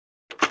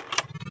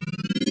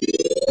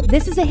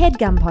This is a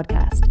HeadGum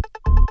podcast.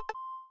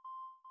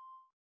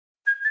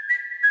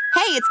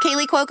 Hey, it's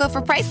Kaylee Cuoco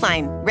for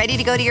Priceline. Ready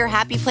to go to your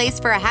happy place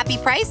for a happy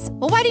price?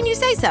 Well, why didn't you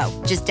say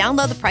so? Just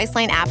download the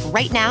Priceline app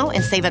right now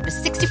and save up to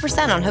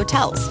 60% on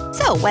hotels.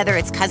 So whether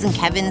it's Cousin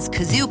Kevin's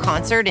Kazoo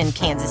Concert in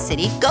Kansas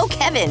City, go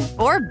Kevin,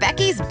 or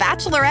Becky's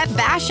Bachelorette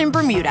Bash in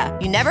Bermuda,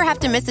 you never have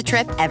to miss a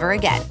trip ever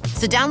again.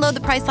 So download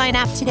the Priceline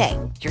app today.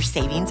 Your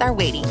savings are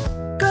waiting.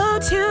 Go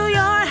to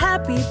your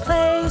happy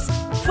place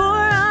for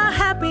a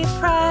happy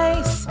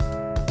price.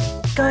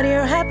 Go to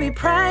your happy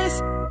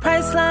price,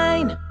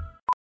 Priceline.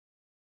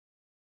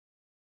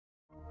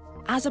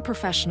 As a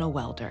professional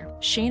welder,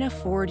 Shayna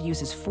Ford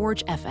uses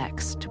Forge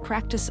FX to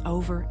practice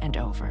over and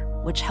over,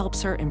 which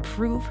helps her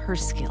improve her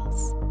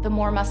skills. The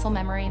more muscle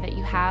memory that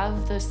you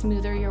have, the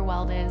smoother your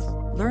weld is.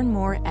 Learn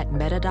more at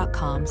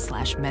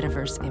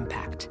meta.com/metaverse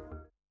impact.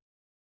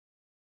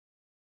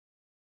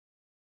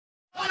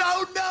 I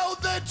don't know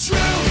the truth.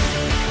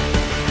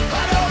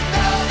 I don't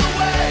know the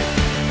way.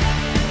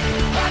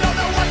 I don't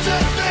know what to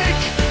think.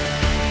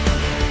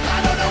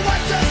 I don't know what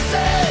to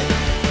say.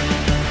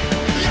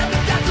 Yeah,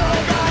 but that's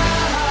alright.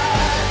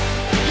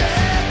 Yeah,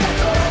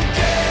 that's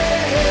okay.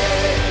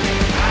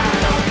 I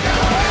don't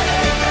know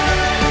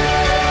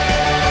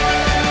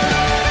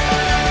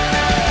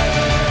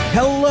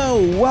anything. Hello,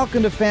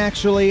 welcome to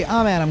Factually.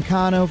 I'm Adam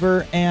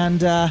Conover,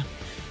 and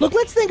look,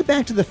 let's think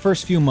back to the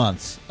first few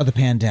months of the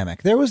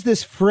pandemic. There was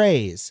this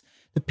phrase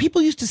that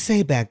people used to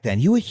say back then.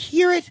 You would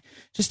hear it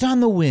just on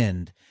the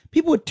wind.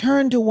 People would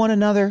turn to one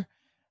another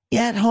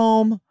at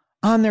home,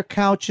 on their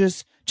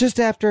couches, just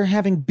after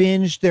having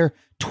binged their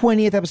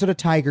 20th episode of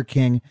Tiger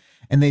King,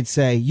 and they'd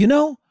say, you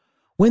know,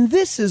 when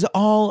this is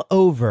all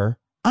over,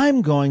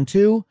 I'm going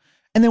to...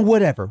 And then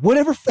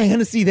whatever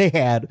fantasy they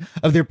had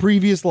of their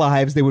previous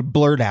lives, they would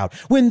blurt out,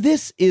 when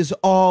this is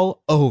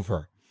all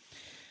over.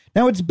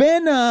 Now, it's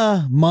been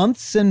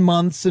months and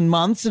months and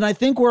months, and I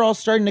think we're all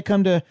starting to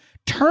come to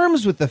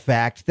terms with the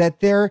fact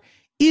that there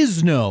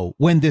is no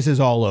when this is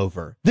all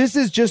over. This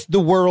is just the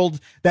world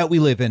that we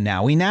live in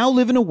now. We now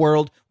live in a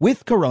world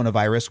with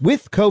coronavirus,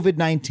 with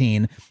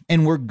COVID-19,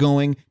 and we're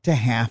going to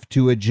have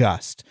to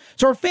adjust.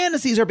 So our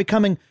fantasies are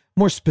becoming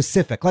more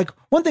specific. Like,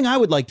 one thing I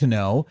would like to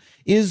know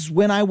is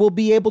when I will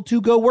be able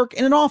to go work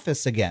in an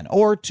office again,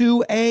 or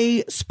to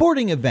a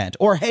sporting event,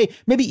 or hey,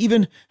 maybe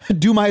even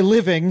do my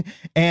living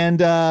and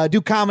do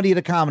comedy at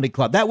a comedy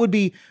club. That would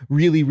be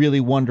really, really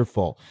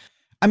wonderful.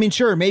 I mean,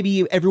 sure,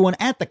 maybe everyone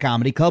at the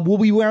comedy club will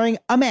be wearing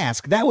a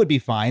mask. That would be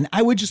fine.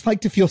 I would just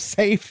like to feel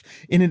safe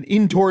in an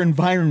indoor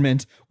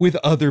environment with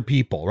other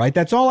people, right?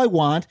 That's all I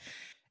want.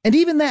 And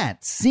even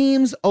that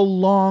seems a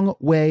long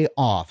way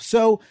off.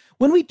 So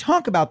when we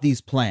talk about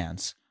these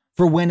plans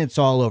for when it's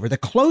all over, the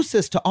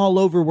closest to all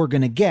over we're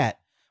going to get,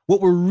 what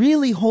we're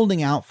really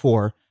holding out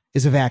for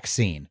is a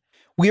vaccine.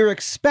 We're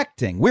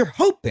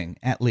hoping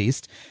at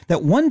least,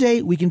 that one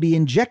day we can be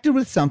injected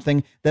with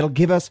something that'll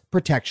give us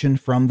protection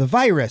from the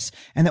virus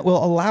and that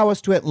will allow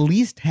us to at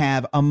least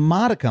have a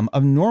modicum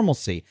of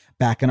normalcy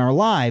back in our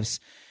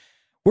lives.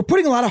 We're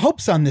putting a lot of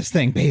hopes on this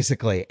thing,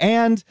 basically.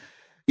 And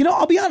you know,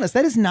 I'll be honest,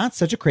 that is not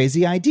such a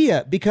crazy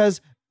idea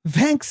because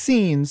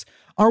vaccines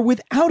are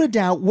without a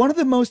doubt one of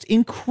the most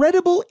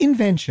incredible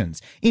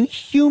inventions in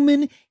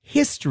human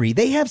history.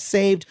 They have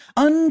saved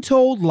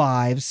untold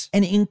lives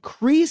and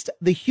increased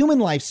the human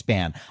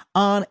lifespan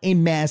on a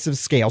massive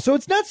scale. So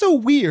it's not so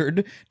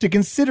weird to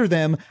consider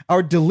them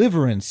our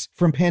deliverance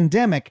from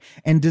pandemic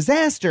and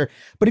disaster.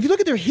 But if you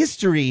look at their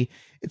history,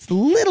 it's a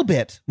little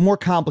bit more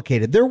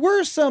complicated. There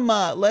were some,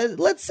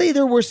 let's say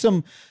there were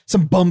some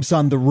bumps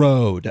on the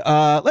road.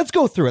 Let's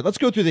go through it. Let's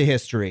go through the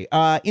history.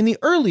 In the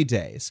early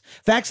days,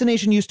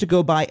 vaccination used to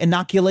go by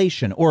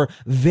inoculation or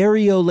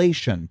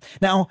variolation.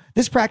 Now,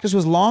 this practice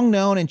was long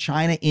known in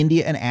China,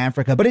 India, and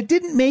Africa, but it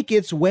didn't make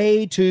its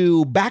way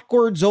to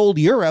backwards old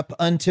Europe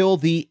until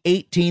the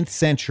 18th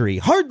century.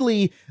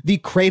 Hardly the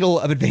cradle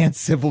of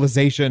advanced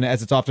civilization,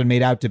 as it's often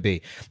made out to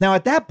be. Now,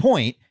 at that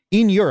point,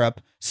 in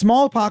Europe,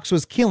 smallpox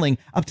was killing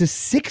up to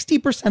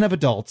 60% of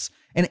adults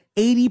and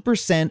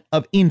 80%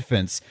 of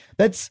infants.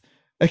 That's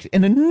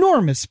an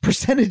enormous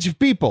percentage of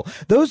people.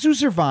 Those who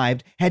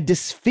survived had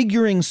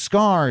disfiguring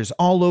scars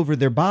all over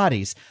their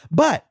bodies.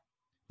 But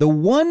the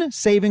one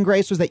saving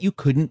grace was that you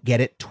couldn't get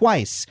it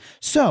twice.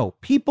 So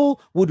people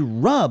would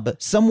rub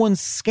someone's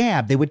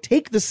scab. They would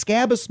take the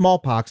scab of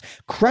smallpox,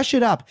 crush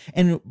it up,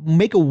 and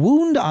make a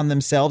wound on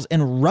themselves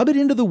and rub it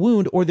into the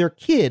wound or their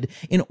kid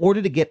in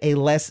order to get a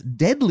less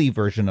deadly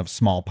version of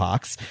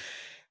smallpox.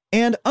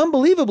 And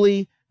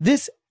unbelievably,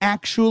 this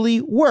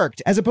actually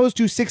worked. As opposed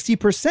to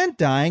 60%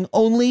 dying,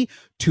 only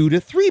 2 to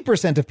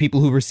 3% of people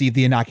who received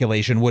the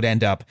inoculation would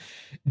end up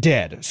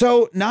dead.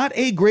 So not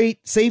a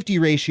great safety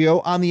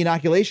ratio on the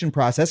inoculation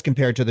process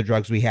compared to the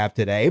drugs we have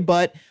today,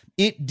 but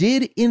it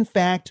did in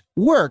fact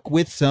work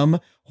with some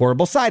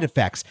horrible side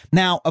effects.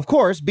 Now, of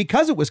course,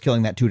 because it was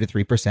killing that 2 to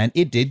 3%,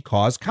 it did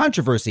cause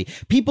controversy.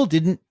 People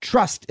didn't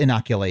trust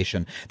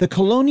inoculation. The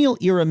colonial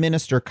era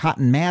minister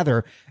Cotton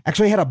Mather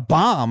actually had a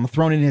bomb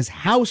thrown in his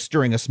house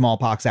during a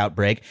smallpox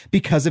outbreak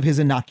because of his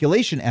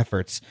inoculation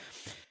efforts.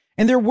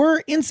 And there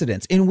were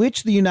incidents in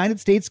which the United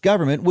States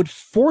government would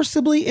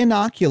forcibly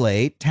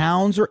inoculate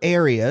towns or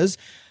areas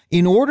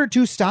in order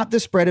to stop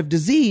the spread of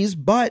disease,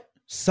 but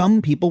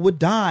some people would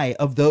die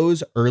of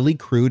those early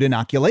crude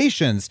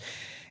inoculations.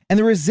 And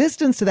the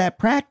resistance to that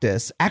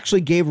practice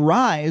actually gave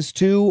rise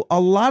to a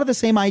lot of the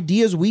same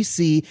ideas we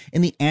see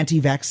in the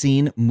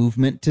anti-vaccine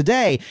movement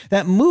today.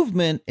 That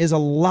movement is a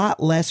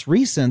lot less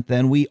recent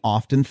than we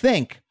often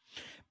think.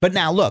 But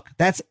now look,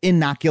 that's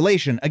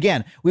inoculation.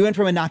 Again, we went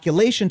from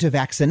inoculation to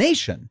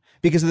vaccination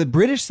because of the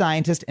British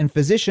scientist and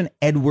physician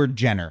Edward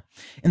Jenner.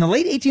 In the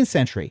late 18th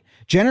century,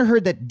 Jenner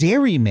heard that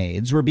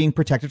dairymaids were being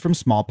protected from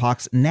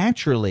smallpox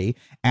naturally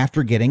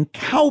after getting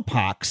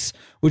cowpox,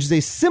 which is a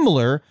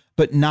similar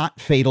but not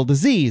fatal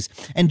disease.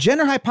 And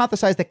Jenner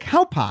hypothesized that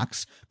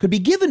cowpox could be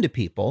given to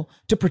people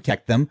to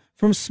protect them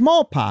from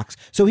smallpox.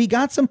 So he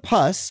got some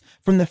pus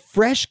from the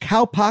fresh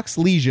cowpox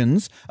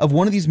lesions of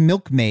one of these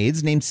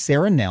milkmaids named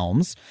Sarah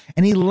Nelms,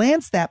 and he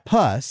lanced that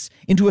pus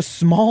into a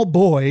small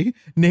boy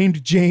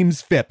named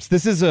James Phipps.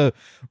 This is a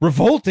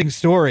revolting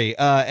story,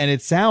 and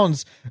it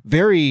sounds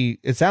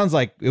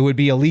like it would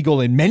be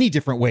illegal in many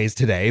different ways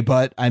today,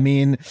 but I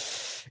mean,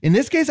 in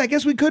this case, I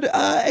guess we could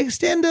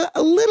extend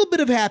a little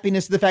bit of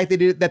happiness to the fact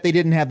that they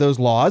didn't have those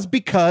laws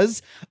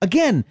because,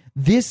 again,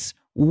 this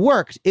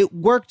worked. It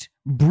worked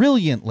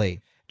brilliantly.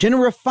 Jenner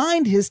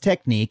refined his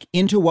technique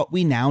into what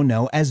we now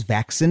know as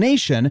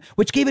vaccination,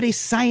 which gave it a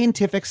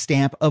scientific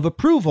stamp of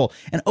approval.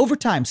 And over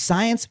time,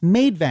 science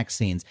made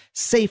vaccines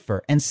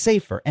safer and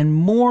safer and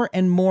more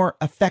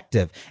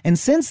effective. And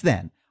since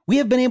then, we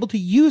have been able to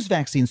use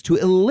vaccines to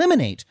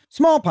eliminate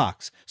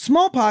smallpox.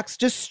 Smallpox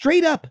just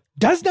straight up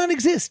does not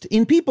exist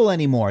in people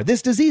anymore.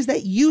 This disease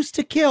that used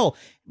to kill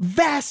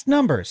vast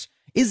numbers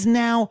is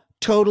now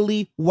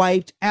totally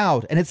wiped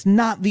out, and it's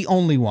not the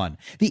only one.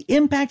 The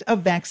impact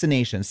of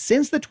vaccination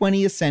since the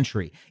 20th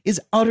century is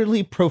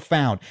utterly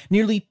profound.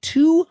 Nearly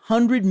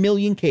 200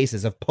 million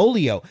cases of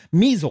polio,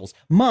 measles,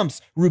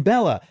 mumps,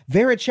 rubella,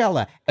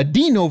 varicella,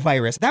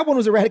 adenovirus. That one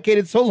was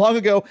eradicated so long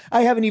ago,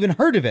 I haven't even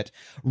heard of it.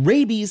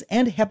 Rabies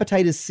and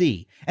hepatitis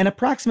C, and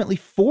approximately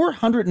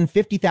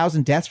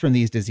 450,000 deaths from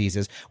these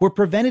diseases were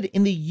prevented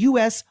in the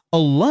U.S.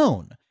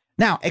 alone.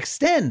 Now,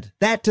 extend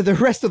that to the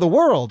rest of the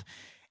world,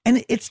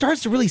 and it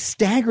starts to really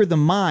stagger the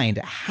mind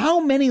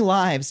how many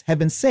lives have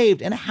been saved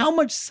and how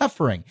much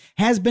suffering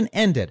has been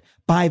ended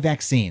by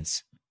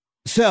vaccines.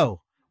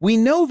 So we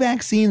know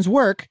vaccines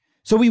work,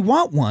 so we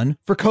want one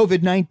for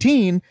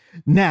COVID-19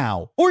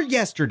 now or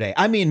yesterday.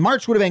 I mean,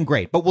 March would have been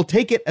great, but we'll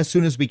take it as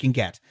soon as we can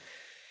get.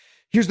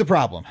 Here's the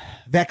problem.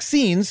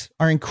 Vaccines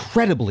are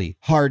incredibly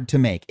hard to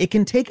make. It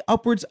can take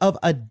upwards of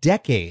a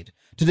decade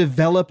to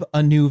develop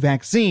a new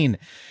vaccine.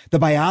 The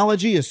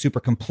biology is super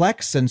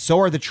complex, and so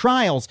are the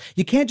trials.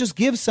 You can't just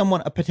give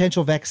someone a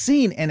potential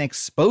vaccine and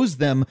expose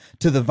them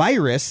to the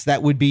virus.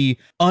 That would be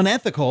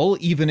unethical,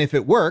 even if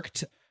it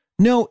worked.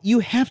 No, you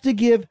have to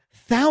give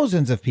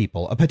thousands of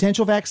people a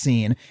potential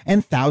vaccine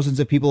and thousands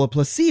of people a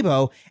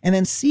placebo, and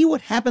then see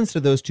what happens to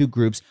those two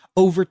groups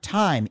over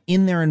time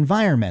in their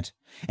environment.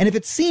 And if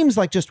it seems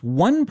like just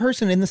one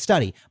person in the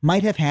study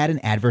might have had an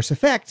adverse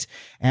effect,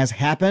 as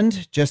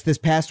happened just this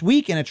past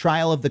week in a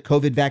trial of the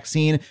COVID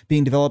vaccine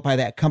being developed by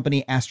that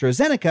company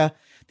AstraZeneca,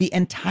 the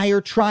entire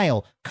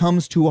trial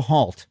comes to a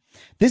halt.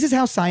 This is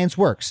how science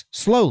works,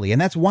 slowly, and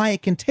that's why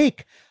it can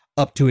take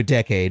up to a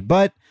decade.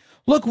 But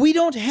look, we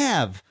don't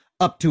have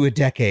up to a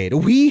decade.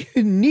 We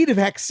need a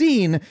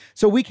vaccine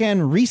so we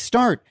can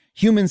restart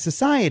human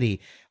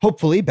society,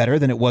 hopefully better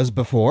than it was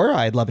before.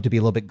 I'd love it to be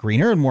a little bit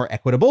greener and more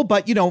equitable,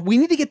 but we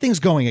need to get things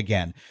going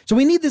again. So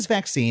we need this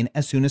vaccine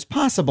as soon as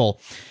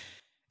possible.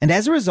 And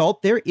as a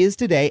result, there is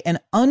today an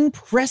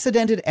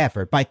unprecedented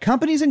effort by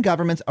companies and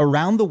governments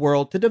around the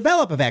world to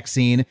develop a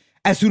vaccine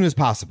as soon as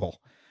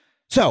possible.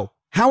 So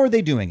how are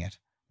they doing it?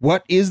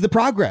 What is the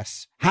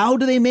progress? How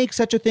do they make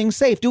such a thing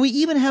safe? Do we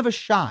even have a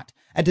shot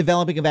at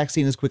developing a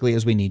vaccine as quickly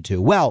as we need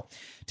to? Well,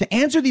 to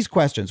answer these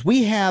questions,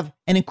 we have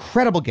an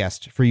incredible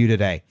guest for you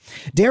today.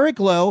 Derek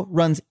Lowe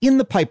runs In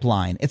the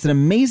Pipeline. It's an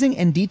amazing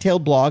and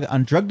detailed blog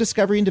on drug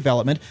discovery and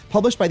development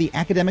published by the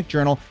academic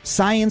journal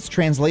Science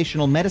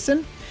Translational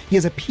Medicine. He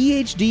has a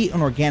PhD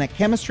in organic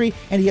chemistry,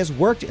 and he has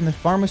worked in the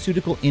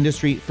pharmaceutical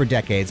industry for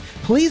decades.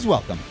 Please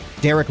welcome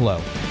Derek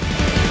Lowe.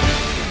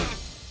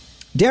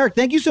 Derek,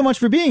 thank you so much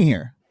for being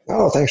here.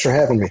 Oh, thanks for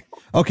having me.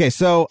 Okay,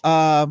 so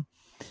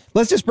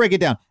let's just break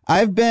it down.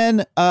 I've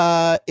been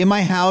in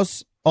my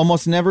house,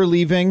 almost never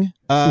leaving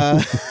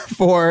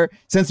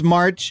since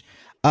March.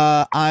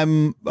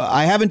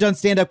 I haven't done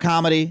stand-up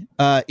comedy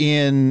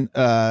in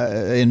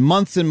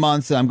months and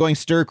months. I'm going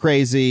stir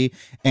crazy,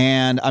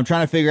 and I'm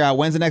trying to figure out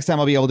when's the next time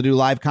I'll be able to do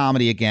live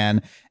comedy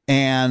again.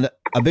 And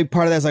a big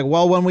part of that is like,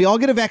 well, when we all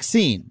get a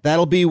vaccine,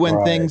 that'll be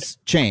when things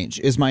change,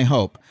 is my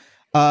hope.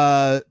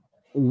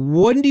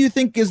 When do you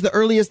think is the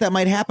earliest that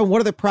might happen?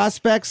 What are the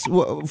prospects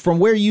from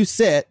where you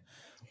sit?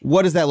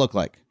 What does that look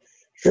like?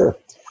 Sure.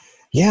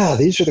 Yeah,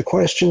 these are the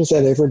questions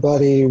that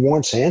everybody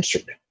wants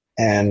answered.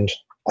 And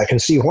I can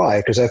see why,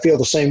 because I feel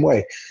the same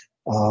way.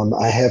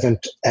 I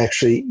haven't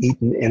actually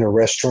eaten in a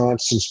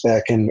restaurant since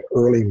back in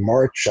early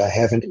March. I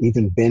haven't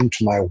even been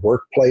to my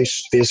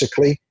workplace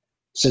physically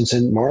since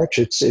in March.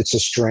 It's a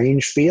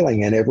strange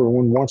feeling, and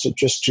everyone wants it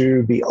just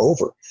to be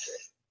over.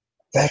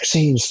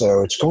 Vaccines,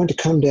 though, it's going to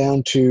come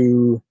down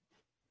to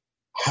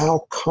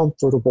how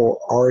comfortable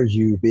are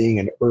you being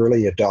an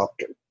early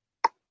adopter?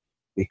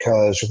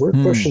 Because we're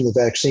pushing the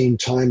vaccine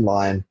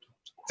timeline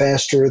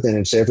faster than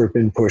it's ever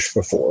been pushed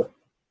before.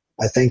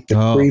 I think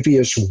the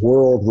previous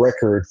world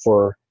record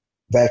for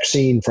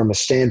vaccine from a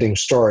standing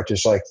start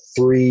is like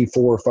 3,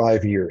 4,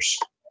 5 years.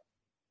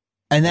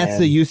 And that's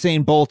the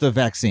Usain Bolt of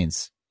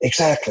vaccines.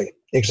 Exactly.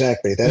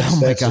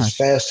 That's as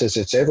fast as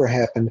it's ever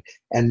happened.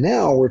 And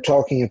now we're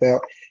talking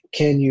about,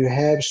 can you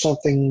have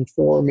something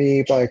for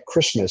me by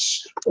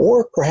Christmas?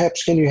 Or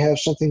perhaps can you have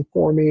something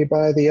for me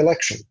by the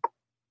election?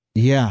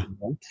 Yeah.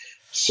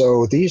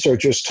 So these are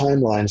just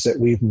timelines that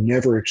we've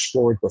never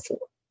explored before.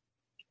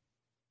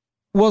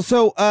 Well,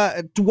 so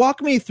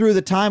walk me through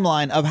the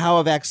timeline of how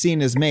a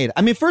vaccine is made.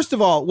 I mean, first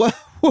of all, what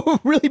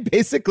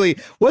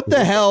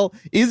the hell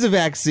is a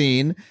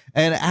vaccine,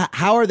 and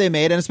how are they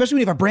made? And especially when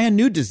you have a brand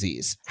new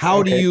disease,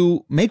 how do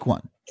you make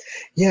one?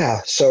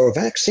 Yeah, so a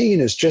vaccine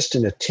is just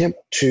an attempt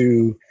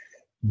to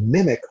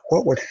mimic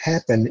what would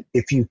happen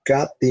if you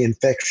got the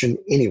infection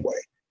anyway.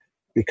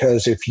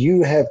 Because if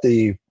you have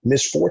the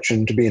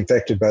misfortune to be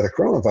infected by the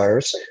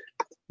coronavirus,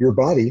 your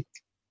body,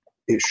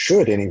 it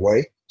should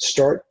anyway,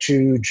 start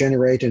to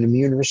generate an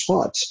immune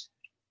response.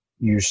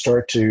 You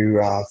start to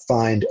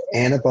find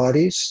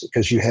antibodies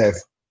because you have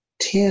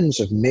tens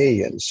of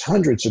millions,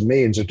 hundreds of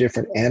millions of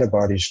different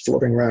antibodies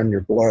floating around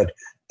your blood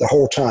the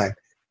whole time.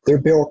 They're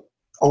built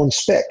on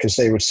spec, as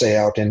they would say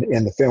out in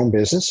the film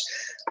business.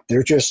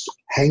 They're just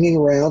hanging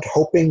around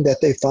hoping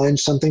that they find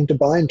something to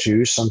bind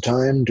to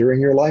sometime during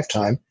your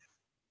lifetime.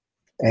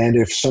 And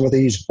if some of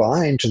these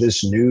bind to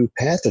this new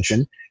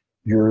pathogen,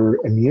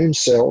 your immune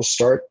cells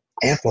start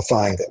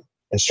amplifying them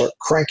and start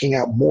cranking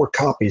out more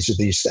copies of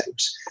these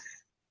things.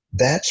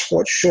 That's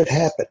what should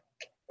happen.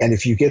 And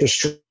if you get a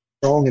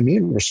strong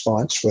immune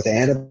response with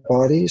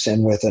antibodies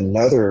and with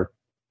another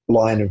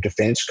line of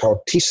defense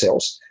called T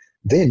cells,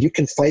 then you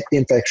can fight the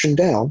infection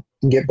down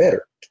and get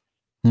better.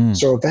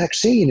 So a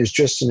vaccine is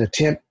just an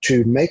attempt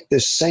to make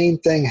this same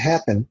thing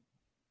happen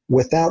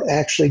without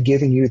actually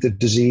giving you the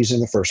disease in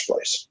the first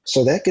place.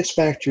 So that gets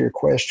back to your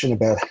question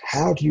about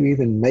how do you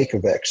even make a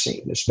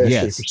vaccine,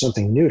 especially for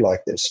something new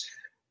like this.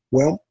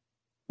 Well,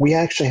 we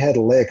actually had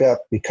a leg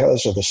up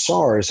because of the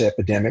SARS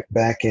epidemic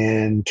back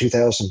in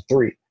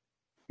 2003,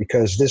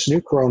 because this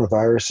new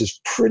coronavirus is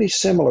pretty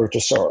similar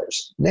to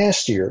SARS.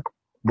 Nastier,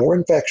 more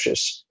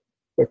infectious,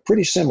 but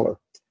pretty similar.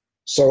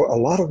 So a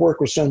lot of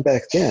work was done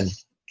back then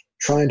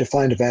trying to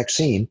find a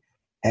vaccine,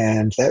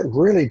 and that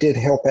really did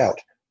help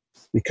out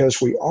because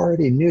we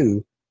already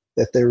knew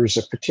that there was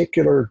a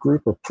particular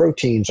group of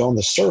proteins on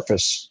the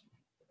surface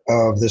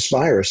of this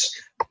virus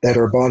that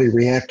our body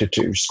reacted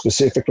to,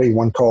 specifically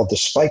one called the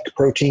spike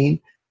protein,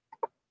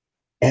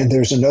 and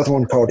there's another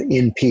one called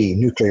NP,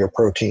 nuclear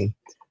protein.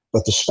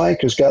 But the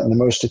spike has gotten the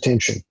most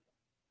attention,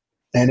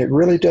 and it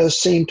really does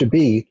seem to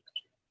be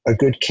a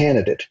good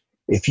candidate.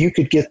 If you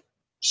could get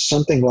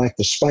something like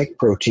the spike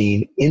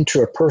protein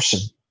into a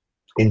person,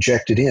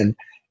 injected in,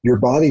 your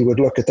body would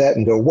look at that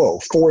and go, whoa,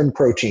 foreign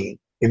protein,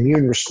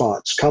 immune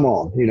response, come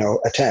on,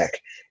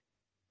 attack.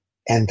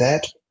 And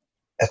that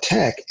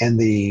attack and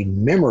the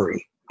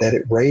memory that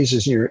it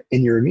raises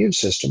in your immune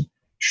system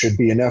should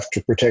be enough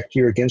to protect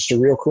you against a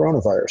real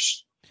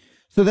coronavirus.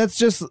 So that's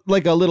just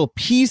like a little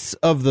piece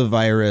of the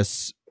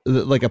virus,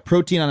 like a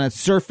protein on its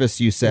surface,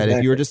 you said. Exactly.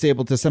 If you were just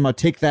able to somehow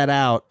take that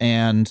out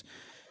and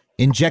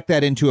inject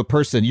that into a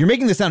person. You're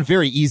making this sound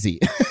very easy.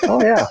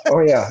 Oh yeah.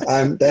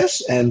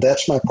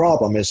 That's my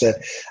problem, is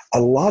that a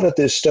lot of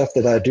this stuff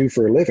that I do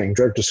for a living,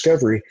 drug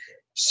discovery,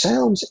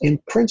 sounds in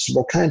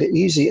principle kind of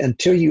easy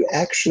until you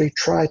actually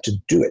try to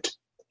do it.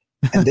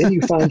 And then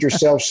you find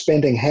yourself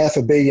spending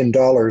 $500 million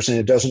and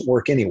it doesn't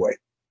work anyway.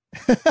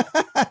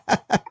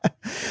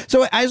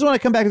 So I just want to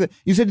come back to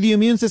you said the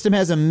immune system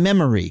has a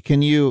memory.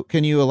 Can you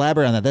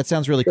elaborate on that? That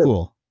sounds really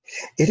cool.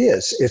 It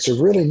is. It's a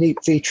really neat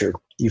feature.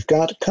 You've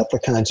got a couple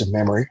of kinds of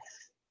memory.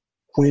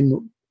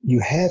 When you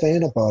have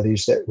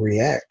antibodies that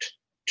react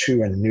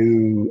to a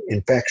new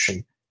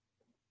infection,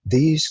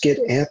 these get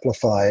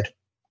amplified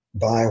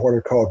by what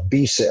are called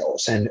B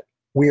cells. And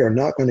we are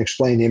not going to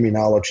explain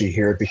immunology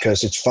here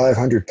because it's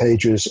 500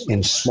 pages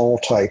in small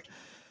type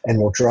and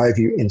will drive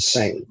you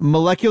insane.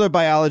 Molecular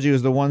biology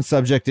was the one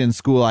subject in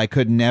school I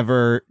could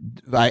not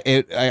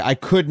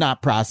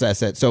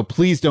process it. So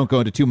please don't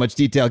go into too much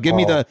detail. Give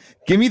me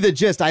the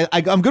gist.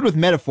 I'm good with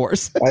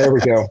metaphors. There we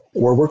go.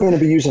 Well, we're going to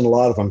be using a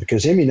lot of them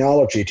because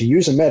immunology, to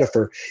use a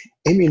metaphor,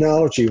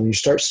 immunology, when you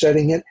start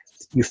studying it,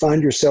 you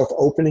find yourself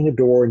opening a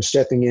door and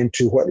stepping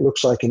into what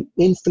looks like an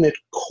infinite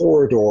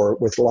corridor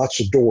with lots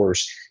of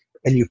doors.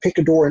 And you pick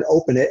a door and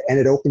open it, and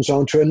it opens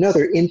onto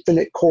another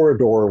infinite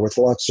corridor with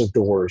lots of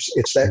doors.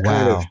 It's that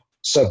kind of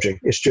subject.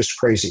 It's just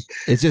crazy.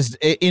 It's just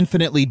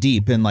infinitely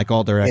deep in like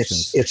all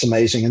directions. It's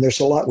amazing. And there's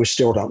a lot we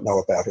still don't know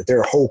about it. There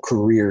are whole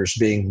careers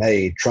being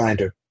made trying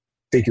to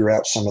figure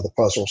out some of the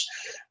puzzles.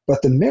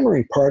 But the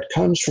memory part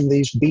comes from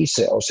these B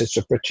cells. It's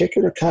a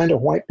particular kind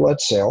of white blood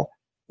cell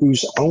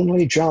whose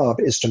only job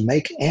is to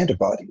make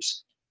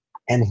antibodies.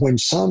 And when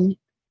some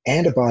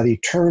antibody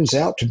turns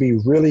out to be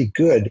really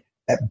good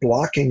at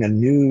blocking a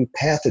new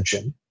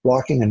pathogen,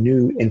 blocking a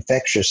new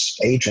infectious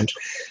agent,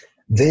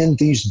 then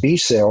these B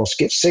cells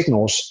get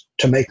signals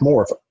to make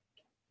more of them.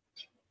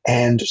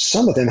 And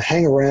some of them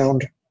hang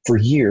around for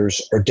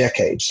years or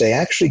decades. They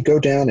actually go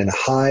down and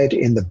hide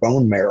in the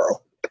bone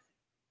marrow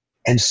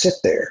and sit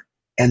there.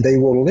 And they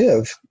will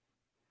live,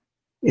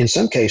 in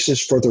some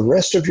cases, for the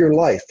rest of your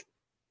life,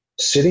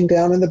 sitting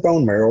down in the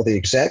bone marrow, the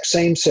exact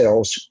same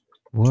cells,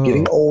 Whoa.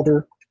 Getting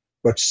older,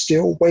 but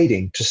still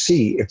waiting to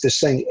see if this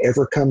thing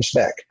ever comes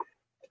back.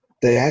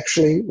 They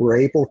actually were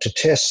able to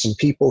test some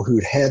people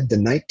who'd had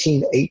the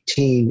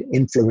 1918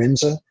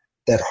 influenza,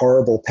 that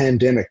horrible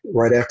pandemic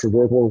right after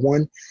World War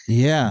I.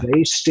 Yeah.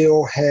 They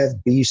still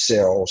have B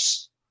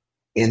cells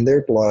in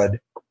their blood.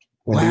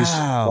 When these,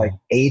 like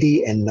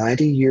 80 and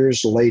 90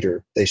 years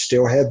later, they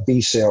still have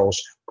B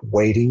cells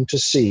waiting to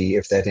see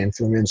if that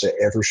influenza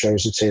ever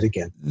shows its head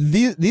again.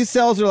 These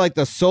cells are like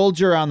the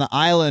soldier on the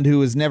island who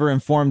was never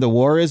informed the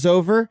war is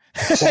over.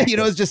 Exactly.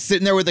 Is just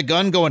sitting there with a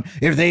gun going,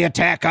 if they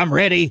attack, I'm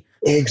ready.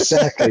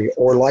 Exactly.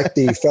 Or like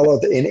the fellow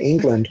in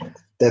England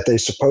that they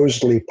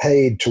supposedly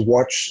paid to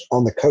watch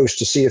on the coast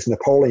to see if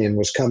Napoleon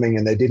was coming,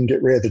 and they didn't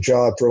get rid of the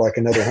job for like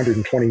another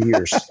 120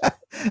 years.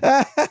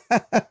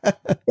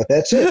 But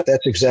that's it.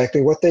 That's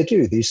exactly what they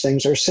do. These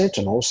things are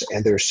sentinels,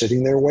 and they're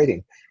sitting there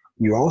waiting.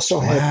 You also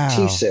have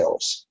T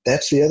cells.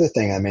 That's the other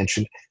thing I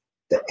mentioned.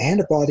 The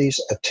antibodies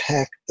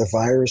attack the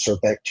virus or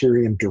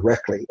bacterium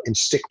directly and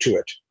stick to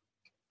it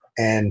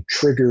and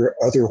trigger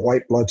other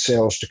white blood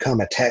cells to come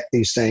attack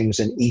these things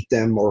and eat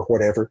them or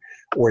whatever,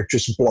 or it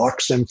just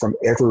blocks them from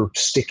ever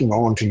sticking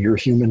on to your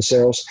human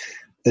cells.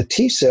 The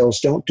T cells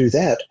don't do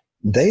that.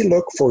 They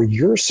look for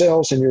your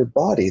cells in your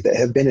body that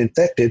have been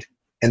infected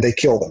and they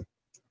kill them.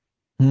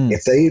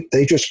 If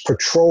they just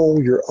patrol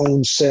your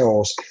own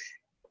cells,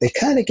 they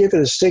kind of give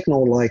it a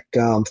signal like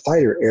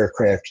fighter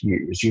aircraft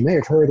use. You may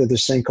have heard of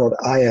this thing called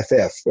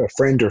IFF, a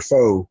friend or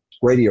foe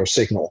radio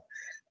signal,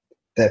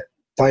 that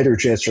fighter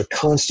jets are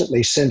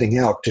constantly sending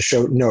out to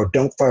show, no,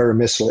 don't fire a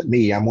missile at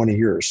me, I'm one of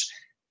yours.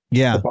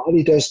 Yeah. The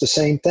body does the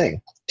same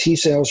thing. T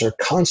cells are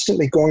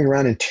constantly going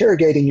around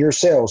interrogating your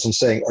cells and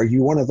saying, are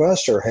you one of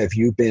us or have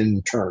you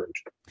been turned?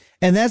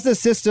 And that's the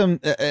system.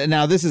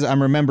 Now,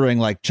 I'm remembering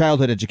like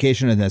childhood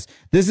education in this.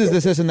 This is the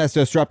system that's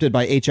disrupted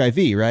by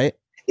HIV, right?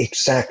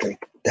 Exactly.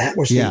 That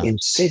was the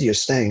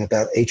insidious thing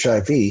about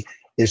HIV,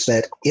 is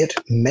that it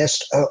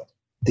messed up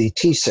the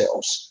T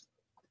cells.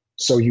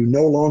 So you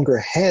no longer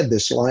had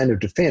this line of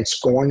defense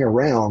going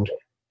around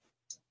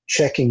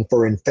checking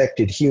for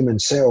infected human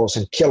cells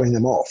and killing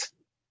them off.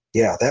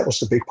 Yeah, that was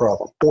the big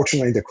problem.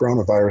 Fortunately, the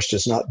coronavirus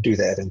does not do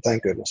that, and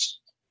thank goodness.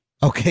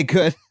 Okay,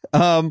 good.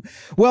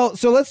 Well,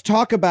 so let's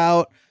talk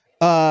about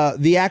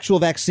the actual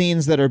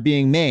vaccines that are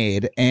being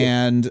made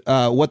and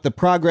what the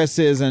progress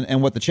is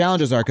and what the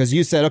challenges are. Because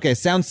you said, okay,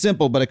 sounds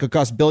simple, but it could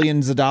cost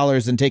billions of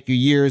dollars and take you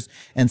years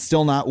and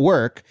still not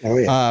work. Oh,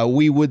 yeah.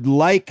 We would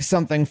like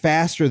something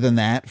faster than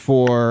that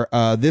for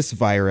this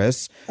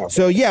virus. Okay.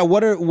 So, yeah,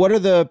 what are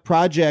the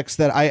projects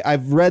that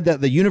I've read that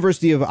the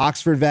University of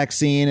Oxford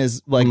vaccine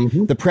is like,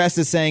 the press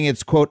is saying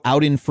it's, quote,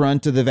 out in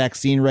front of the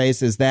vaccine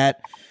race. Is that,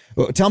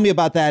 tell me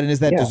about that, and is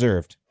that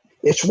deserved?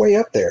 It's way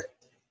up there.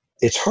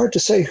 It's hard to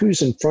say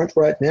who's in front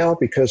right now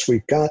because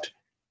we've got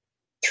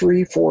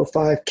 3, 4,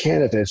 5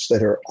 candidates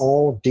that are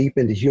all deep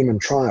into human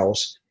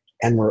trials,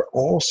 and we're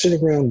all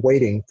sitting around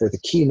waiting for the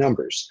key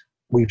numbers.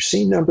 We've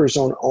seen numbers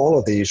on all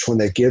of these when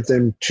they give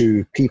them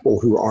to people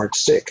who aren't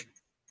sick,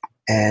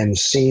 and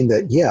seen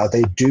that, yeah,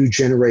 they do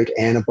generate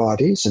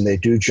antibodies and they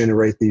do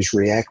generate these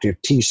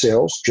reactive T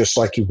cells just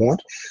like you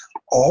want.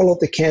 All of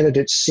the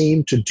candidates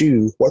seem to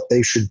do what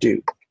they should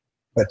do.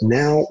 But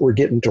now we're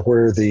getting to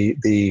where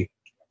the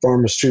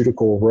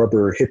pharmaceutical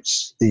rubber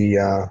hits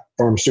the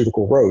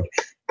pharmaceutical road.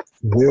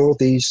 Will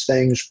these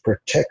things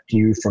protect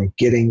you from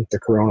getting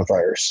the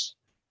coronavirus?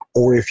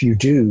 Or if you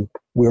do,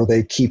 will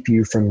they keep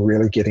you from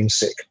really getting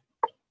sick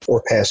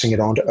or passing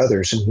it on to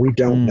others? And we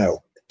don't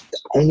know. The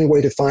only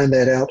way to find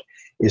that out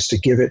is to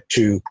give it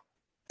to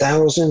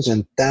thousands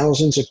and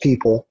thousands of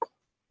people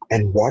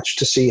and watch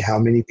to see how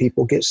many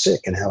people get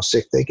sick and how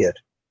sick they get.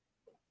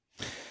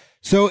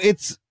 So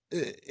it's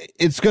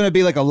going to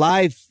be like a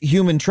live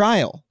human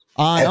trial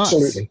on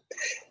Absolutely. us.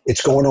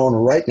 It's going on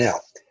right now.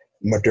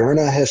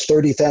 Moderna has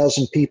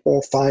 30,000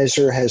 people.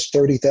 Pfizer has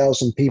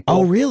 30,000 people.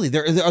 Oh, really?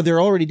 They're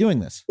already doing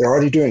this? They're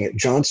already doing it.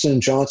 Johnson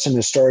 & Johnson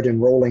has started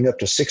enrolling up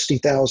to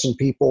 60,000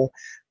 people.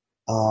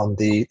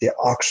 The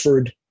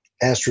Oxford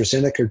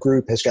AstraZeneca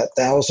group has got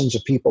thousands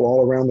of people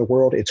all around the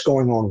world. It's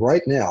going on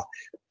right now.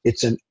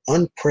 It's an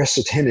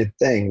unprecedented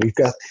thing. We've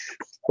got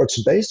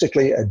what's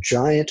basically a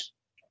giant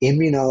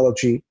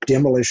immunology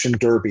demolition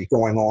derby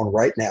going on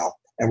right now.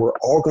 and we're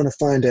all going to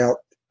find out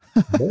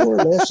more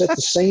or less at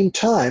the same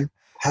time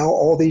how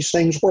all these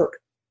things work.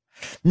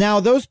 Now,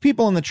 those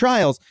people in the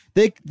trials,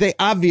 they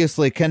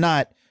obviously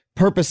cannot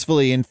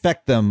purposefully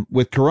infect them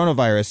with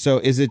coronavirus. So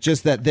is it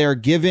just that they're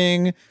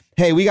giving,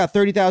 hey, we got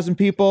 30,000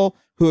 people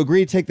who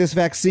agree to take this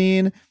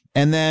vaccine,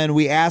 and then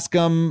we ask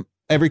them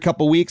every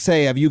couple weeks,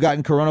 hey, have you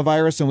gotten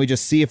coronavirus? And we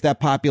just see if that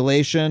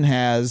population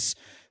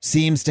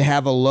seems to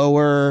have a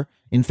lower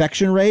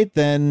infection rate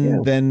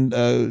than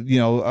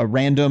a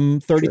random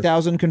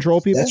 30,000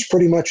 control people? That's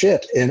pretty much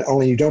it. And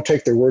only you don't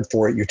take their word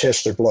for it. You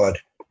test their blood.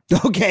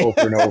 Okay.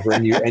 Over and over,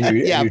 and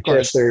you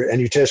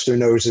test their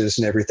noses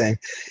and everything.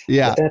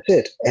 Yeah. But that's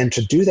it. And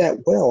to do that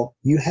well,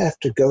 you have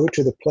to go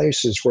to the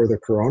places where the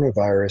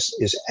coronavirus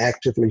is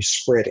actively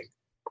spreading.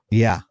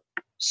 Yeah.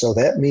 So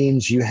that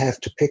means you have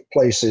to pick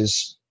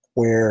places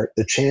where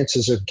the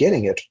chances of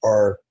getting it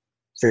are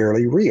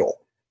fairly real.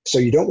 So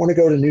you don't want to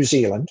go to New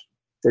Zealand,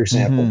 for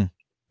example. Mm-hmm.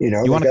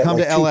 You want to come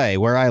to LA,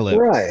 where I live.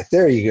 Right.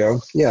 There you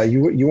go. Yeah.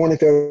 You want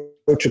to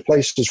go to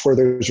places where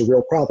there's a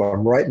real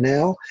problem. Right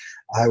now,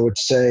 I would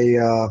say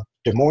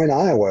Des Moines,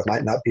 Iowa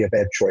might not be a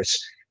bad choice,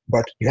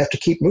 but you have to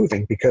keep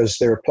moving because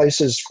there are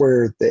places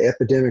where the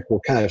epidemic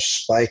will kind of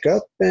spike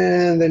up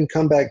and then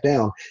come back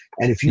down.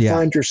 And if you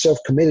find yourself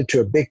committed to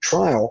a big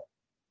trial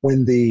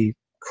when the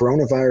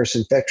coronavirus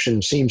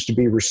infection seems to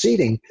be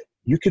receding,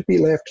 you could be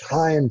left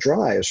high and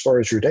dry as far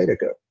as your data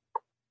go.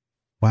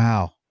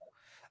 Wow.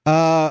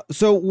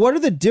 So what are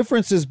the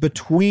differences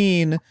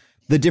between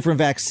the different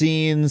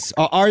vaccines?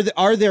 Are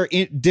there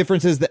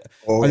differences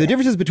are there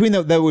differences between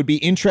them that would be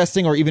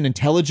interesting or even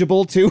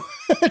intelligible to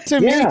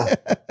me?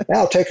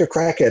 I'll take a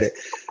crack at it.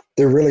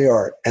 There really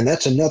are. And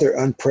that's another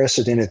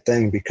unprecedented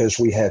thing because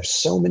we have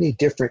so many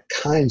different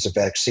kinds of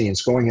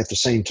vaccines going at the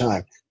same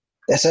time.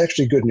 That's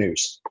actually good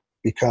news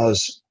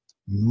because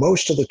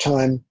most of the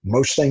time,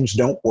 most things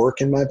don't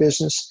work in my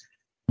business.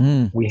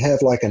 We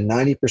have like a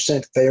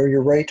 90%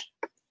 failure rate.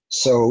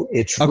 So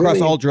it's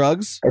across all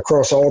drugs?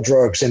 Across all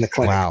drugs in the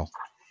clinic. Wow.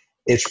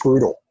 It's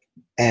brutal.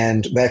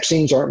 And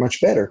vaccines aren't much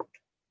better.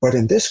 But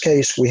in this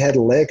case, we had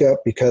a leg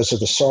up because of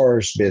the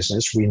SARS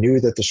business. We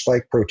knew that the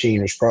spike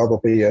protein was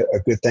probably a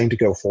good thing to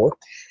go for.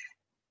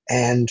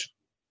 And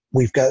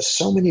we've got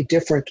so many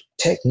different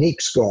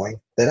techniques going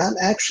that I'm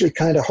actually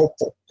kind of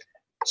hopeful.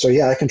 So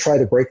yeah, I can try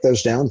to break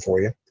those down for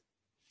you.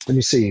 Let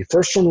me see.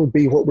 First one would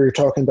be what we were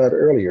talking about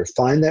earlier.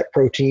 Find that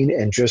protein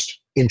and just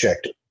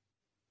inject it.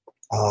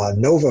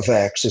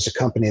 Novavax is a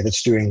company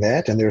that's doing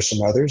that, and there's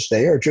some others.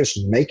 They are just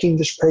making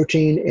this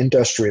protein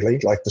industrially,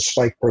 like the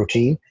spike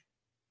protein,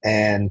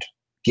 and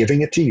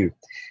giving it to you.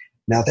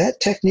 Now, that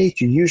technique,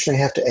 you usually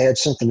have to add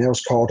something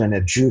else called an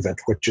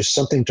adjuvant, which is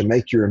something to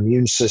make your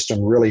immune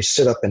system really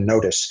sit up and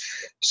notice.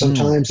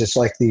 Sometimes it's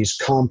like these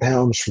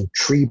compounds from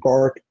tree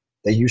bark.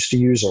 They used to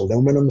use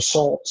aluminum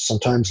salt.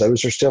 Sometimes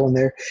those are still in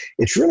there.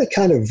 It's really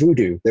kind of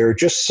voodoo. There are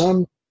just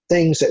some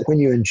things that when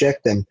you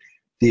inject them,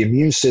 the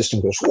immune system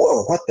goes,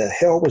 whoa, what the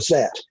hell was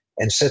that?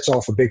 And sets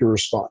off a bigger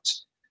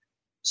response.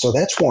 So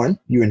that's one.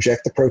 You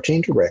inject the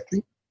protein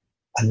directly.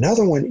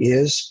 Another one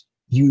is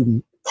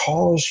you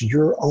cause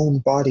your own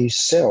body's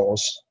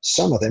cells,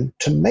 some of them,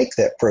 to make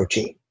that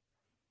protein,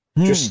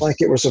 just like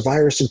it was a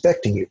virus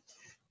infecting you.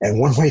 And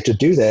one way to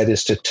do that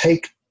is to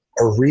take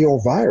a real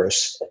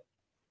virus,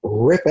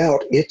 rip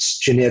out its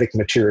genetic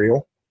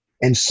material,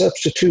 and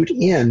substitute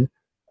in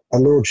a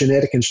little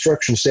genetic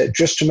instruction set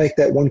just to make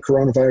that one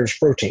coronavirus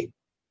protein.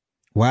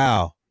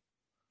 Wow.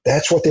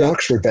 That's what the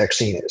Oxford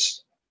vaccine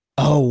is.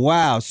 Oh,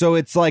 wow. So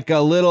it's like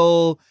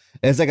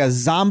it's like a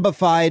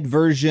zombified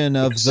version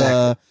of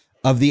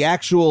the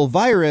actual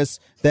virus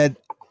that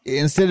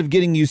instead of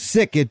getting you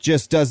sick, it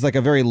just does like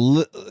makes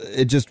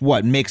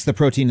the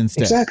protein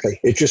instead. Exactly.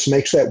 It just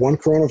makes that one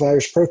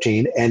coronavirus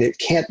protein, and it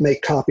can't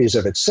make copies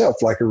of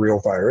itself like a real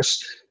virus.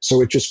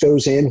 So it just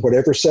goes in,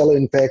 whatever cell it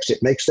infects, it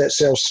makes that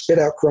cell spit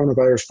out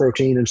coronavirus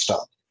protein and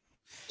stop.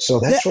 So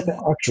that's what the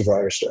Oxford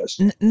virus does.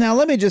 Now,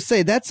 let me just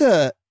say, it's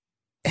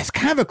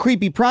kind of a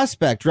creepy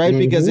prospect, right?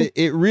 Because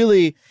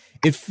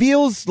it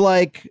feels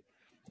like,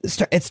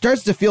 it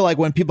starts to feel like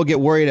when people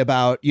get worried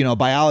about,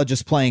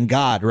 biologists playing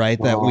God,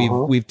 right? That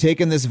we've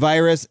taken this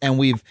virus and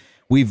we've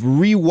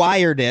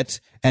rewired it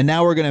and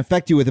now we're going to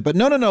infect you with it. But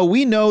no,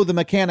 we know the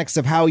mechanics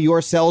of how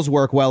your cells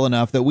work well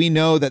enough that we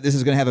know that this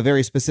is going to have a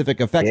very specific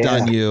effect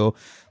on you.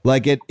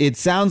 Like it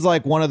sounds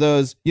like one of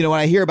those, when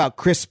I hear about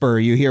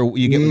CRISPR,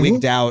 you get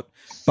wigged out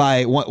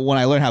by when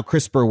I learn how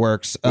CRISPR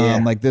works,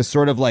 like this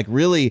sort of like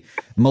really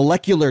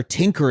molecular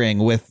tinkering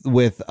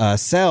with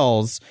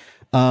cells.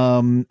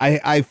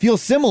 I feel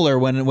similar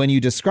when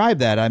you describe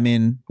that. I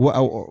mean,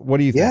 what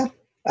do you think?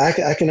 Yeah,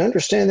 I can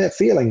understand that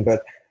feeling,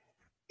 but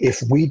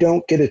if we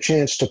don't get a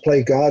chance to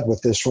play God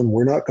with this one,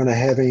 we're not going to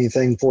have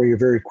anything for you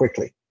very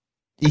quickly.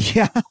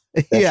 Yeah.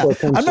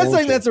 I'm not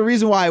saying that's a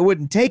reason why I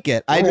wouldn't take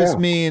it. I just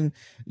mean,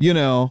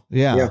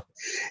 Yeah,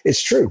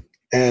 it's true.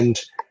 And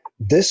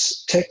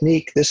this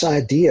technique, this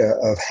idea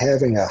of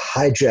having a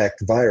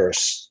hijacked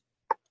virus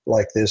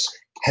like this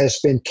has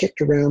been kicked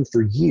around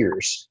for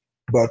years.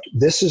 But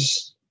this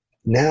is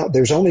now,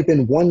 there's only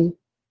been one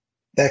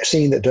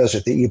vaccine that does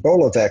it. The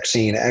Ebola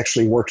vaccine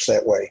actually works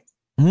that way.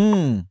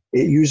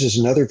 It uses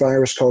another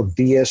virus called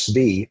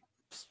VSV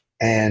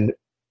and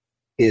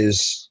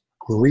is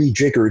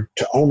rejiggered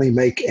to only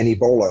make an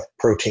Ebola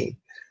protein.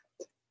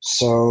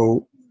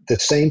 So the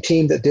same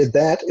team that did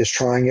that is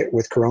trying it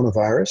with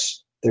coronavirus.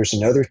 There's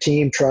another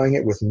team trying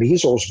it with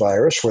measles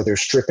virus, where they're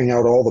stripping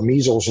out all the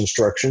measles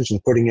instructions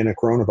and putting in a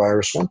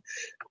coronavirus one.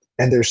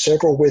 And there's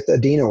several with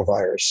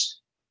adenovirus.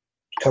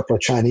 A couple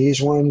of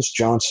Chinese ones,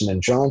 Johnson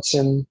 &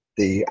 Johnson,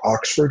 the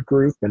Oxford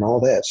group, and all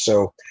that.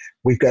 So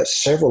we've got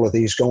several of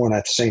these going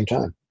at the same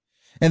time.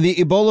 And the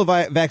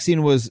Ebola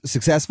vaccine was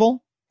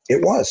successful?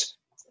 It was.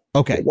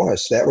 Okay. It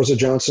was. That was a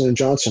Johnson &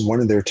 Johnson one,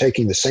 and they're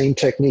taking the same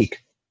technique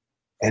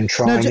and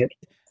trying it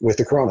with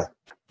the corona.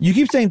 You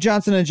keep saying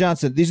Johnson &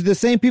 Johnson. These are the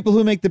same people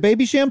who make the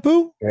baby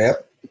shampoo?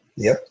 Yep.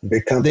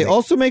 Big company. They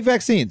also make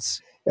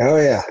vaccines. Oh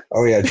yeah.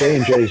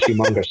 J&J is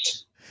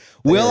humongous.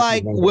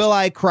 Will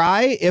I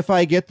cry if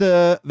I get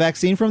the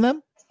vaccine from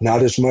them?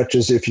 Not as much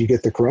as if you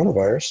get the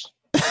coronavirus.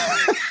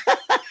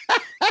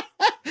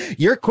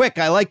 You're quick.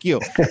 I like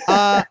you.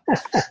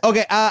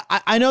 Okay.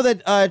 I know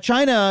that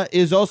China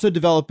is also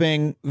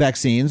developing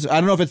vaccines. I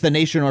don't know if it's the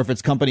nation or if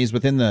it's companies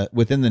within the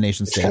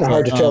nation state. It's kind of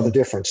hard to tell the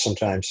difference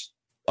sometimes.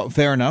 Oh,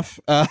 fair enough.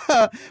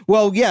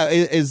 Well, yeah.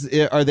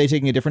 Are they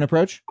taking a different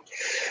approach?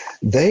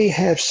 They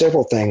have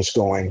several things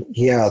going.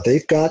 Yeah,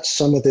 they've got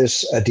some of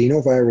this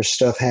adenovirus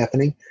stuff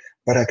happening,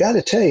 but I got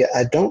to tell you,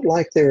 I don't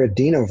like their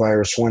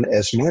adenovirus one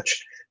as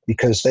much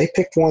because they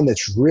picked one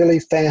that's really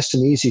fast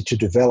and easy to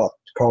develop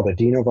called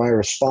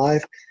adenovirus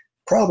 5.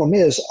 Problem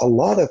is, a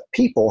lot of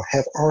people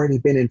have already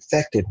been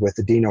infected with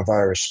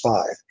adenovirus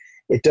 5.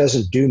 It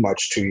doesn't do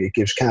much to you. It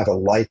gives kind of a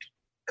light,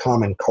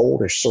 common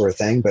coldish sort of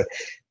thing, but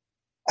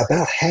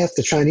about half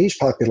the Chinese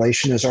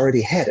population has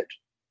already had it.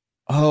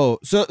 Oh,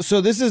 so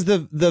this is the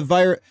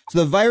virus. So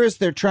the virus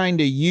they're trying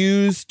to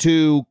use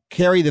to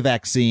carry the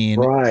vaccine.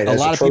 Right. A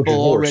lot of people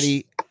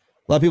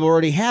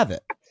already have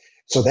it.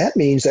 So that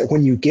means that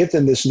when you give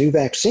them this new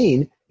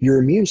vaccine, your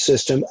immune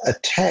system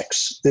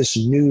attacks this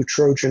new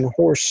Trojan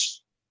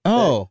horse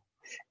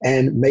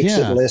and makes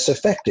it less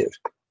effective.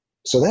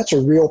 So that's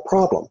a real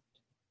problem.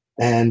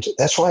 And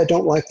that's why I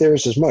don't like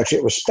theirs as much.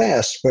 It was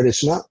fast, but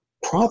it's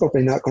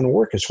probably not going to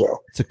work as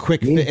well. It's a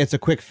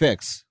quick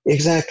fix.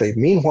 Exactly.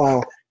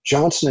 Meanwhile,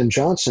 Johnson &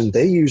 Johnson,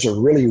 they use a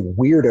really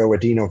weirdo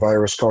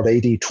adenovirus called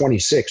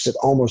AD26 that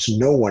almost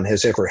no one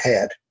has ever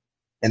had.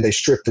 And they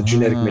stripped the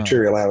genetic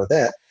material out of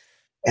that.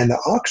 And the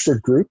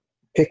Oxford group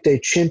picked a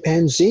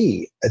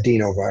chimpanzee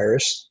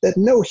adenovirus that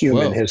no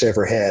human has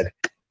ever had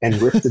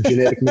and ripped the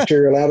genetic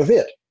material out of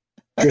it,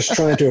 just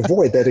trying to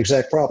avoid that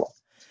exact problem.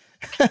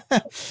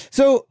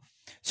 So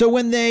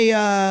when they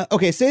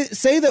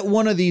say that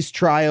one of these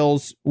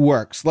trials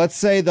works, let's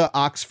say the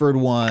Oxford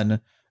one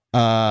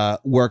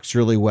works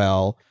really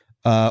well,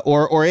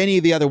 or any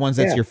of the other ones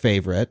that's your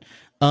favorite,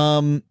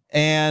 and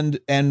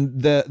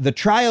the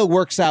trial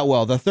works out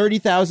well. The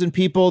 30,000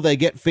 people, they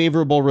get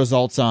favorable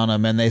results on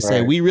them, and they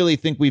say, we really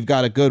think we've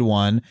got a good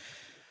one.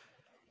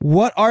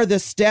 What are the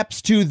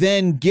steps to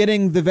then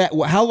getting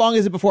how long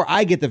is it before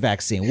I get the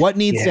vaccine? What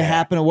needs to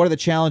happen, and what are the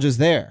challenges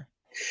there?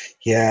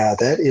 Yeah,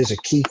 that is a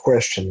key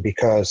question,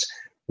 because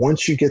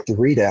once you get the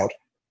readout,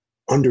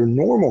 under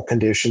normal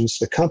conditions,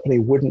 the company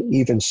wouldn't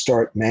even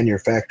start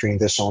manufacturing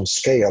this on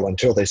scale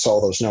until they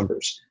saw those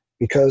numbers,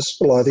 because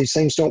a lot of these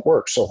things don't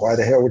work. So why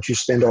the hell would you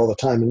spend all the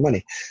time and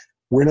money?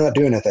 We're not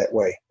doing it that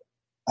way.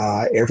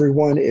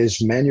 Everyone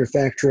is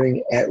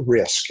manufacturing at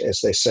risk,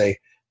 as they say.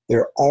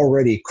 They're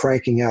already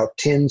cranking out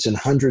tens and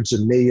hundreds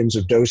of millions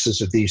of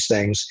doses of these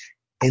things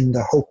in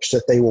the hopes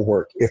that they will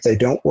work. If they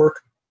don't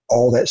work,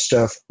 all that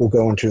stuff will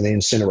go into the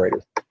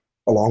incinerator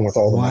along with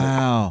all the money.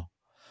 Wow.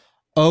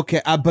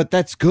 Okay, but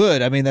that's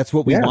good. I mean, that's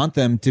what we want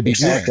them to be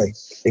doing.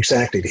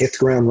 Exactly, to hit the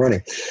ground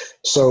running.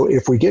 So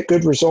if we get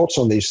good results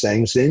on these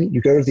things, then you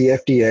go to the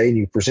FDA and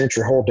you present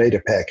your whole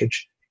data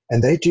package,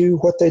 and they do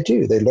what they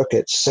do. They look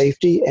at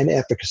safety and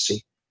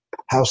efficacy.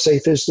 How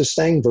safe is this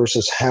thing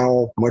versus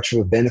how much of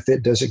a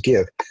benefit does it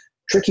give?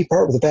 Tricky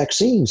part with the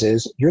vaccines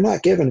is you're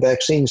not giving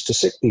vaccines to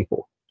sick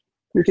people.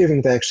 You're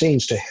giving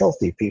vaccines to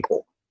healthy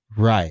people.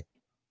 Right.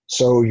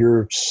 So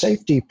your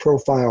safety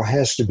profile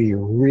has to be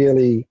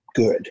really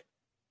good.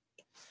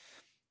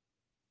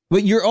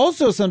 But you're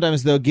also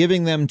sometimes, though,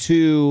 giving them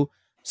to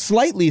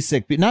slightly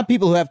sick people, not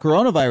people who have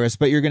coronavirus,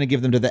 but you're going to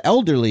give them to the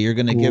elderly. You're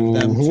going to give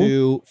them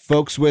to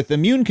folks with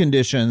immune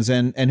conditions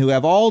and who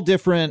have all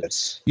different,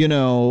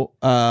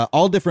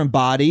 all different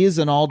bodies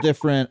and all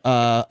different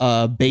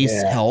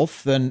base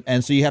health.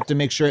 And so you have to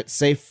make sure it's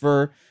safe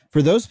for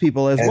those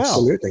people as well.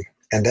 Absolutely.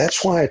 And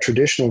that's why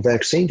traditional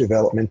vaccine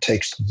development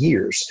takes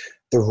years.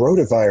 The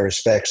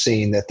rotavirus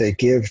vaccine that they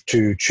give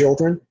to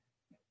children,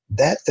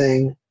 that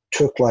thing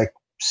took like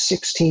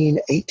 16,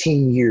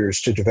 18 years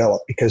to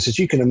develop, because as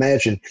you can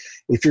imagine,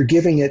 if you're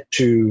giving it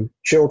to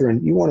children,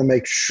 you want to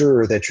make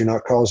sure that you're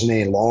not causing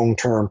any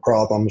long-term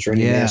problems or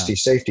any nasty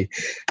safety.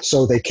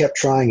 So they kept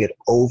trying it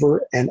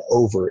over and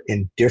over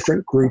in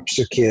different groups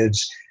of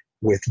kids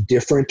with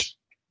different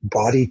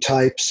body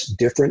types,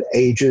 different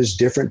ages,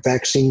 different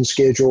vaccine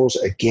schedules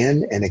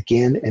again and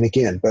again and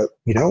again. But,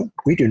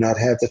 we do not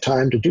have the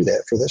time to do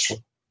that for this one.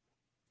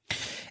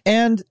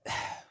 And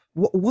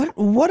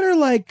what are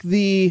like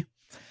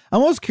I'm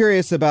most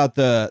curious about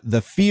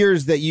the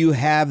fears that you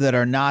have that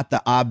are not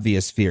the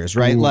obvious fears,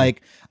 right?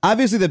 Like,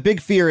 obviously the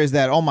big fear is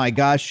that, oh my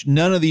gosh,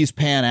 none of these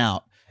pan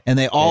out and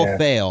they all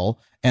fail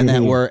and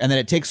and then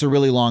it takes a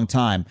really long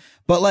time.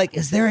 But like,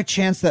 is there a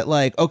chance that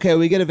like, okay,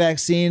 we get a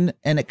vaccine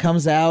and it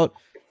comes out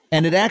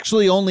and it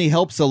actually only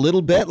helps a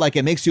little bit, like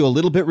it makes you a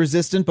little bit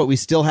resistant, but we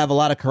still have a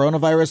lot of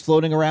coronavirus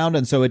floating around.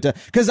 And so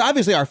because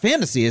obviously our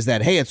fantasy is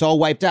that, hey, it's all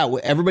wiped out.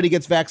 Everybody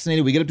gets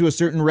vaccinated. We get up to a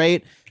certain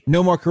rate,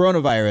 no more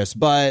coronavirus.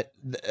 But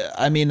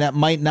I mean, that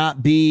might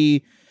not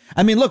be.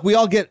 I mean, look, we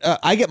all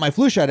I get my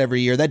flu shot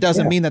every year. That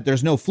doesn't mean that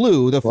there's no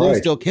flu. The flu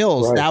still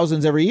kills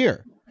thousands every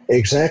year.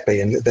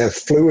 Exactly. And the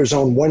flu is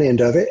on one end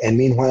of it. And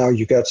meanwhile,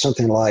 you got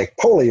something like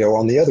polio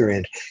on the other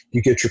end.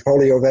 You get your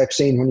polio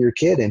vaccine when you're a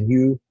kid and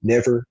you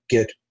never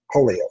get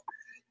polio.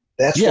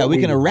 We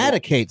can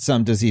eradicate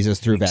some diseases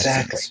through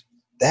vaccines.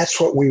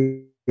 That's what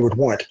we would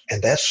want.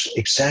 And that's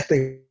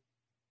exactly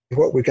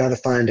what we got to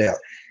find out.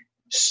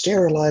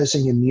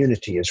 Sterilizing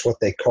immunity is what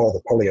they call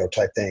the polio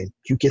type thing.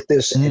 You get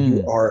this and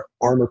you are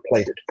armor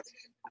plated.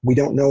 We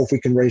don't know if we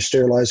can raise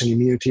sterilizing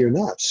immunity or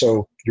not.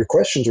 So your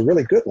question's a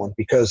really good one,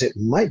 because it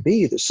might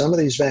be that some of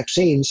these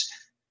vaccines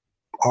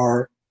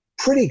are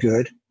pretty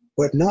good,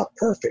 but not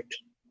perfect.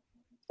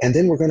 And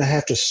then we're going to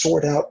have to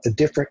sort out the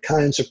different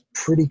kinds of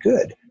pretty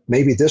good.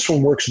 Maybe this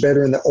one works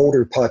better in the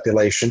older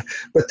population,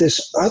 but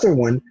this other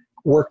one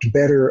worked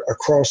better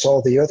across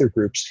all the other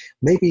groups.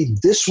 Maybe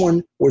this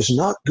one was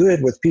not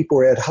good with people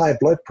who had high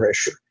blood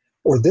pressure,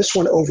 or this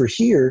one over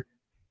here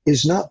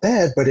is not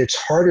bad, but it's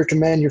harder to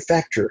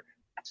manufacture.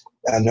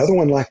 Another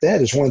one like that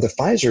is one of the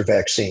Pfizer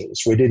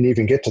vaccines. We didn't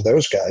even get to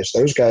those guys.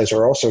 Those guys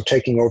are also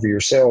taking over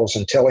your cells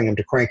and telling them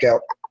to crank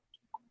out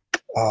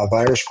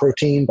virus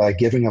protein by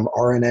giving them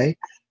RNA.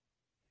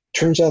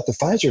 Turns out the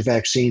Pfizer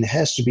vaccine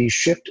has to be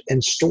shipped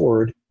and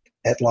stored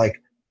at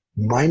like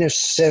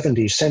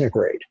 -70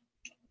 centigrade.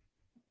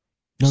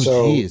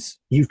 Geez.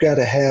 You've got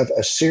to have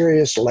a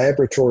serious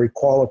laboratory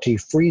quality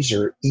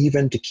freezer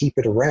even to keep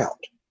it around.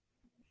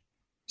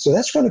 So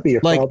that's going to be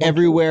a problem. Like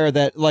everywhere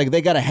that, like,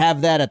 they got to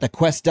have that at the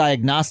Quest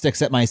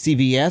Diagnostics at my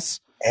CVS?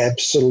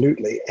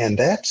 Absolutely. And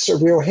that's a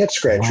real head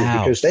scratcher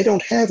because they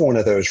don't have one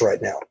of those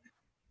right now.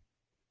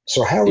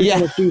 So how are we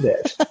going to do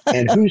that?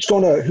 And who's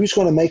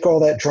going to make all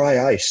that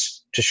dry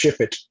ice to ship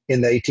it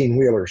in the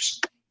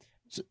 18-wheelers?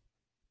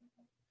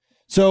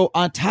 So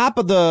on top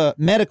of the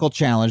medical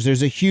challenge,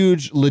 there's a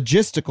huge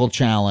logistical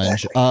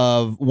challenge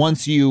of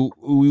once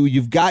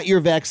you've got your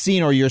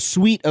vaccine or your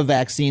suite of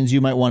vaccines you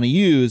might want to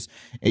use,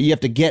 you have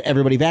to get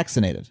everybody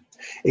vaccinated.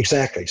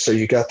 Exactly. So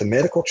you got the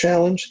medical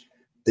challenge,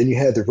 then you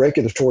had the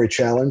regulatory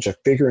challenge of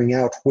figuring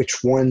out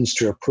which ones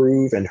to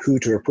approve and who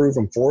to approve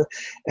them for,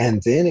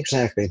 and then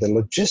exactly the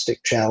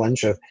logistic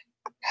challenge of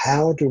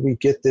how do we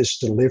get this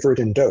delivered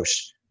and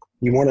dosed?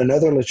 You want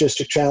another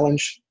logistic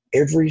challenge?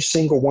 Every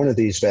single one of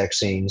these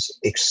vaccines,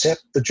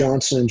 except the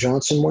Johnson &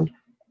 Johnson one,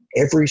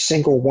 every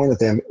single one of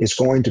them is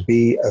going to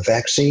be a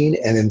vaccine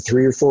and then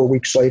 3 or 4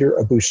 weeks later,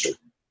 a booster.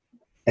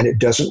 And it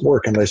doesn't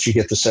work unless you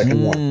get the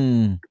second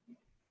one.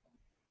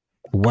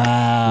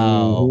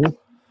 Wow. Mm-hmm.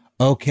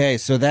 Okay,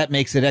 so that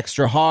makes it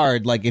extra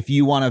hard. Like if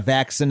you want to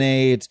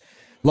vaccinate,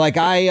 like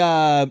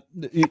here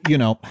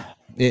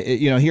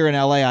in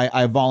LA,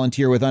 I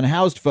volunteer with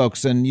unhoused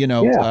folks, and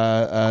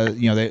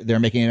they're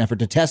making an effort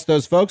to test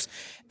those folks.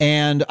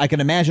 And I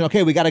can imagine,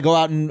 okay, we got to go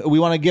out and we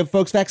want to give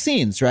folks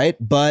vaccines, right?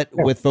 But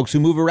with folks who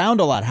move around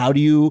a lot, how do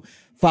you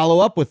follow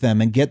up with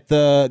them and get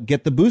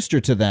the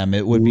booster to them?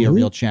 It would be a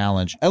real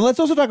challenge. And let's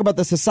also talk about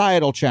the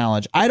societal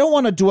challenge. I don't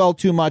want to dwell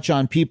too much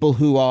on people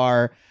who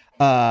are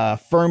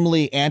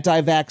firmly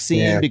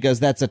anti-vaccine because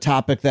that's a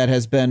topic that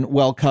has been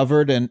well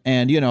covered, and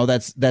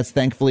that's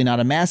thankfully not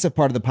a massive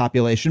part of the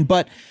population.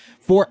 But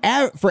for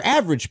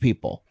average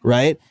people,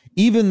 right?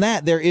 Even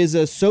that, there is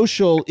a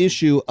social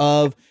issue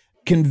of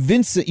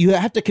you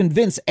have to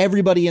convince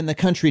everybody in the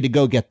country to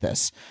go get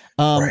this.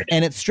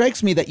 And it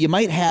strikes me that you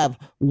might have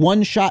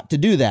one shot to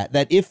do that.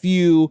 That if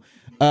you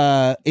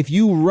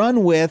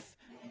run with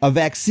a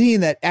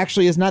vaccine that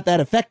actually is not that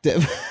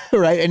effective,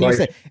 right? And you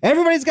say,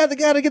 everybody's got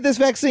to get this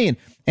vaccine,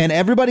 and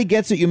everybody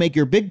gets it. You make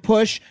your big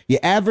push. You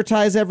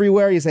advertise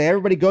everywhere. You say,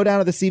 everybody go down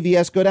to the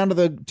CVS, go down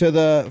to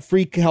the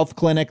free health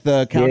clinic,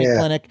 the county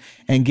clinic,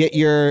 and get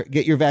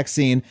your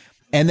vaccine.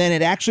 And then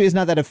it actually is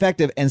not that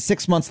effective. And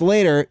 6 months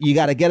later, you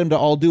got to get them to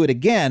all do it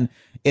again.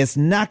 It's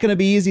not going to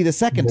be easy the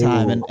second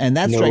time. And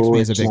that strikes me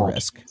as a big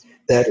risk.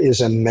 That is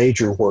a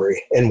major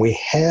worry. And we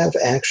have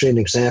actually an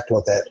example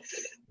of that.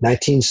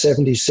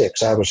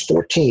 1976, I was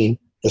 14.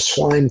 The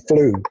swine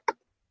flu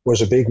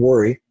was a big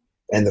worry.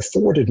 And the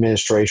Ford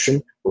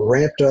administration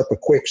ramped up a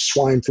quick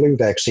swine flu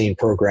vaccine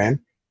program.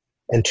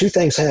 And two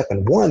things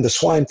happened. One, the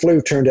swine flu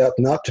turned out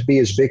not to be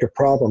as big a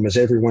problem as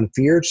everyone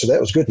feared. So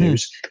that was good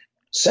news.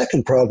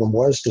 Second problem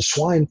was the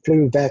swine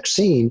flu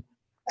vaccine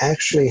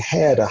actually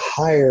had a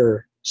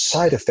higher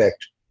side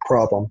effect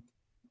problem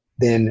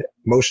than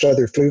most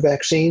other flu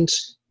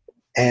vaccines,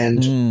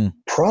 and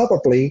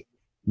probably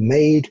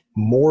made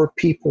more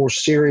people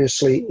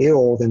seriously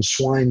ill than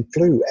swine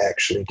flu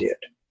actually did.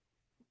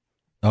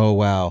 Oh,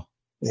 wow.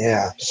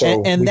 Yeah.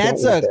 So and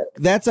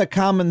that's a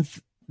common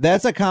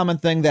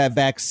thing that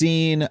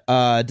vaccine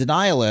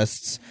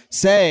denialists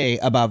say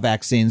about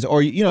vaccines,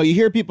 or you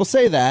hear people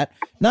say that,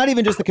 not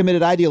even just the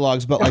committed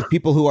ideologues, but like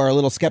people who are a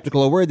little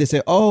skeptical or worried. They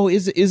say, "Oh,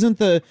 doesn't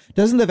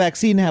the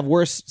vaccine have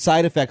worse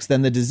side effects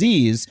than the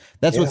disease?"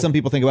 That's what some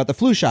people think about the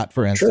flu shot,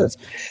 for instance.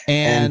 Sure.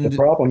 And the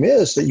problem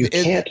is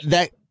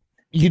that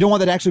you don't want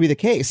that to actually be the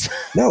case.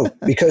 No,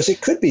 because it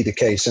could be the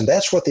case, and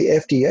that's what the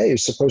FDA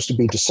is supposed to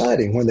be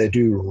deciding when they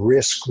do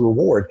risk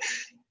reward.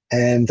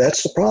 And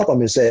that's the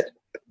problem, is that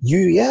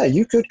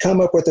you could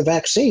come up with a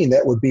vaccine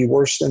that would be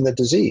worse than the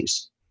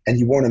disease, and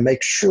you want to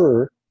make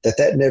sure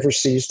that never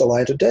sees the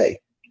light of day.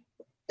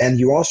 And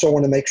you also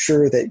want to make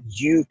sure that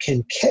you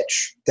can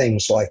catch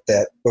things like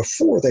that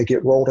before they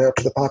get rolled out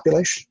to the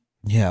population.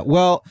 Yeah,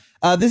 well,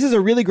 this is a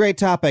really great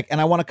topic,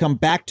 and I want to come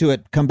back to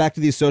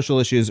these social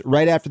issues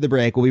right after the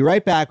break. We'll be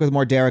right back with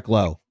more Derek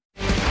Lowe.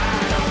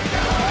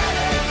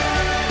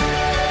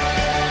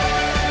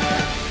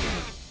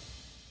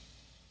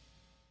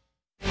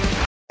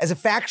 As a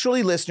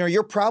Factually listener,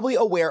 you're probably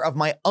aware of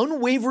my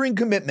unwavering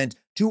commitment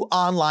to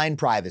online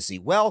privacy.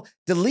 Well,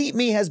 Delete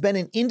Me has been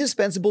an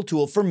indispensable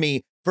tool for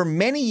me for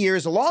many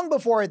years, long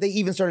before they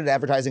even started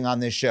advertising on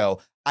this show.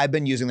 I've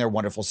been using their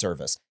wonderful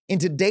service. In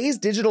today's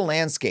digital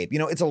landscape,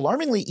 it's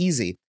alarmingly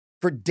easy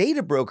for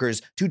data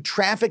brokers to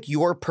traffic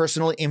your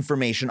personal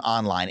information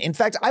online. In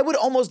fact, I would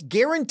almost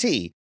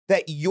guarantee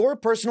that your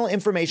personal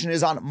information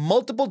is on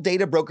multiple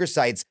data broker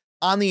sites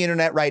on the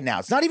internet right now.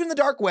 It's not even the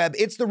dark web,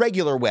 it's the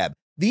regular web.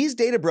 These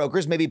data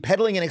brokers may be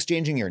peddling and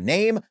exchanging your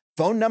name,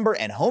 phone number,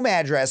 and home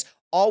address,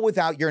 all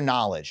without your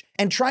knowledge.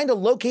 And trying to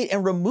locate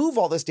and remove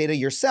all this data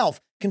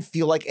yourself can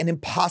feel like an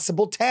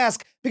impossible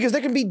task, because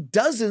there can be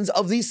dozens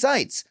of these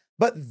sites.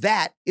 But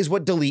that is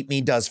what Delete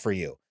Me does for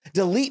you.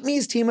 Delete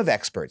Me's team of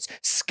experts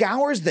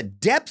scours the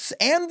depths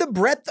and the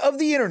breadth of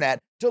the internet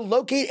to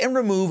locate and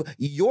remove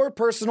your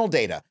personal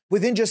data.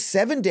 Within just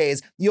 7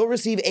 days, you'll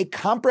receive a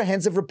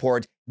comprehensive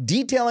report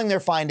detailing their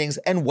findings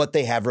and what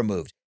they have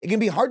removed. It can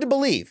be hard to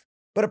believe,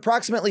 but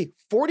approximately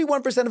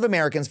 41% of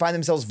Americans find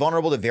themselves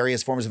vulnerable to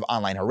various forms of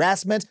online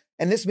harassment,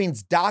 and this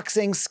means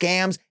doxing,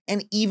 scams,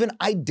 and even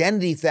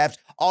identity theft,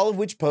 all of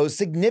which pose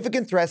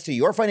significant threats to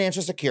your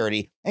financial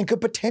security and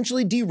could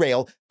potentially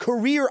derail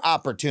career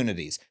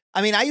opportunities.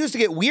 I mean, I used to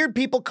get weird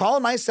people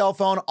calling my cell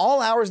phone all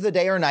hours of the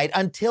day or night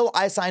until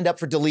I signed up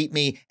for Delete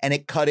Me, and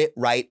it cut it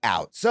right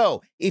out.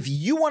 So if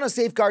you want to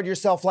safeguard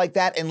yourself like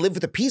that and live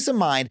with the peace of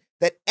mind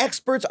that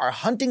experts are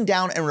hunting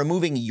down and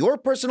removing your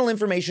personal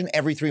information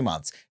every 3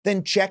 months,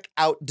 then check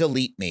out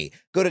Delete Me.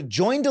 Go to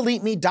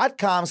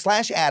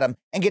joindeleteme.com/Adam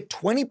and get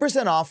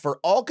 20% off for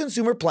all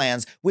consumer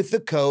plans with the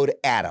code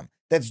Adam.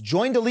 That's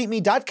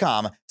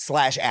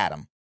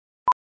joindeleteme.com/Adam.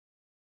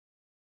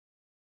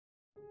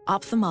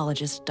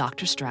 Ophthalmologist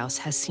Dr. Strauss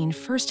has seen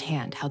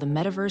firsthand how the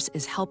metaverse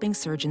is helping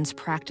surgeons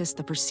practice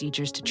the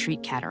procedures to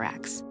treat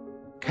cataracts.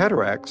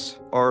 Cataracts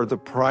are the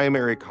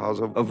primary cause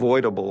of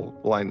avoidable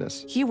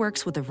blindness. He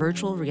works with a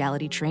virtual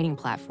reality training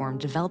platform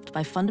developed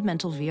by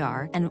Fundamental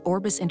VR and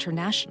Orbis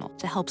International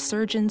to help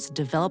surgeons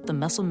develop the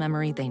muscle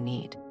memory they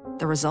need.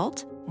 The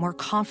result? More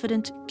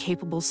confident,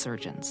 capable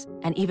surgeons.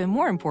 And even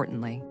more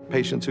importantly,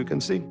 patients who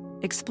can see.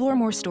 Explore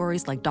more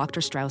stories like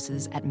Dr.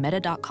 Strauss's at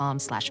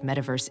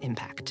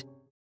meta.com/metaverseimpact.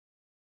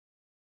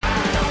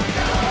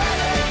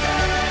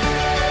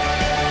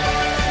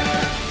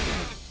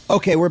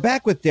 Okay, we're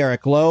back with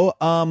Derek Lowe.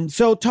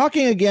 So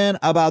talking again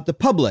about the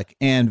public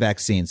and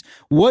vaccines,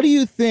 what do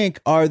you think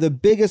are the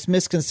biggest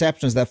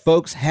misconceptions that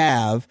folks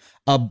have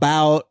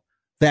about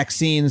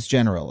vaccines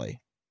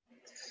generally?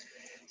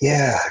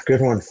 Yeah,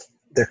 good one.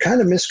 They're kind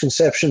of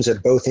misconceptions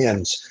at both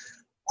ends.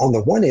 On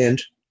the one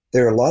end,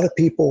 there are a lot of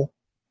people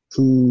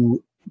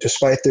who,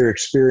 despite their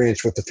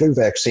experience with the flu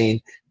vaccine,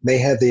 may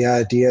have the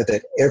idea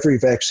that every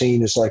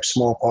vaccine is like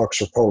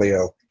smallpox or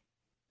polio.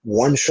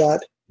 One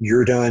shot,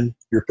 you're done,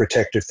 you're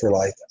protected for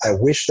life. I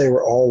wish they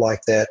were all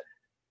like that,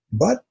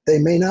 but they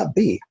may not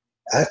be.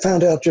 I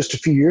found out just a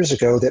few years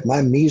ago that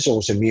my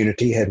measles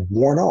immunity had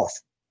worn off.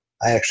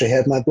 I actually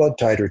had my blood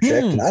titer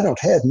checked, and I don't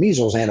have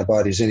measles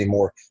antibodies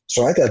anymore.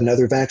 So I got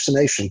another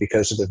vaccination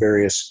because of the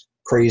various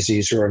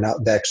crazies who are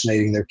not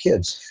vaccinating their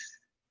kids.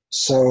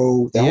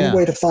 So the only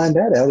way to find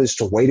that out is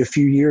to wait a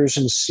few years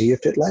and see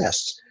if it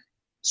lasts.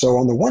 So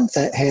on the one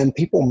hand,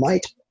 people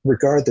might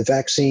regard the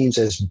vaccines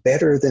as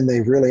better than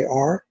they really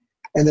are.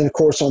 And then, of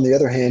course, on the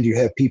other hand, you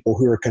have people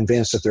who are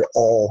convinced that they're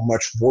all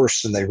much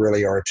worse than they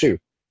really are, too.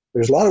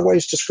 There's a lot of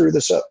ways to screw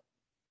this up.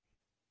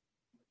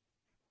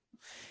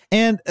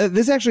 And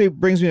this actually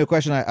brings me to a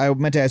question I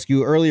meant to ask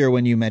you earlier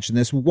when you mentioned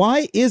this.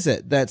 Why is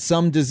it that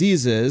some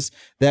diseases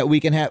that we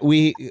can have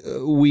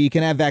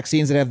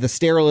vaccines that have the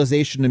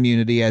sterilization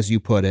immunity, as you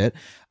put it,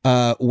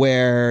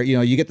 where,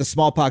 you get the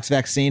smallpox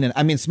vaccine, and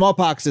I mean,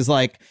 smallpox is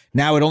like,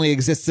 now it only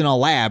exists in a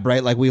lab,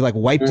 right? Like we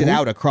wiped it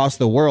out across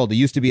the world. It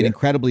used to be an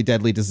incredibly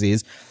deadly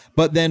disease,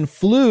 but then the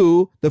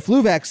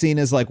flu vaccine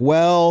is like,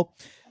 well,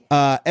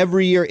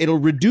 every year it'll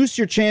reduce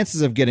your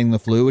chances of getting the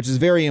flu, which is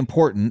very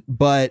important,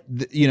 but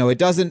it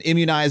doesn't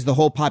immunize the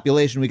whole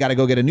population. We got to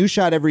go get a new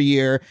shot every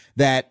year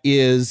that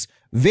is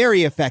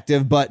very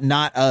effective, but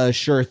not a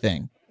sure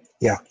thing.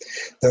 Yeah,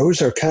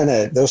 those are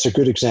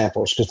good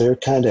examples because they're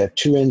kind of at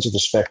two ends of the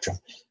spectrum.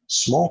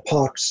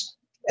 Smallpox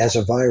as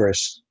a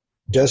virus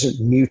doesn't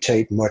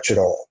mutate much at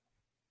all.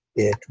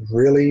 It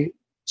really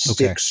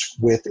sticks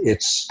with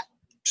its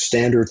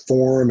standard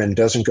form and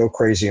doesn't go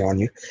crazy on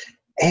you.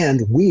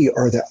 And we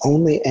are the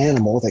only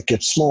animal that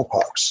gets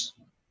smallpox.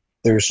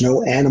 There's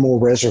no animal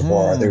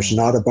reservoir. There's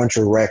not a bunch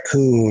of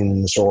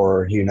raccoons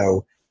or,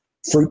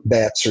 fruit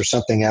bats or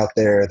something out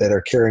there that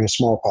are carrying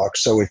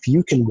smallpox. So if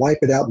you can wipe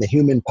it out in the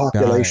human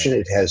population,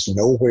 it has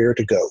nowhere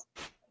to go.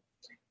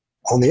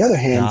 On the other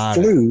hand,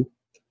 flu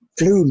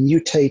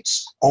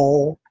mutates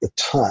all the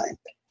time.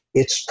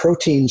 It's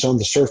proteins on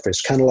the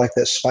surface, kind of like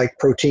that spike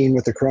protein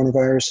with the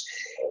coronavirus.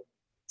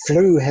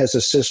 Flu has a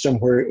system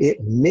where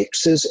it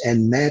mixes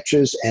and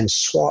matches and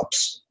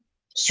swaps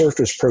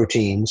surface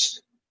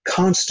proteins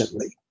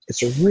constantly.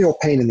 It's a real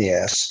pain in the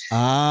ass.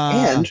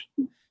 And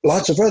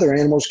lots of other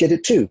animals get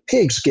it too.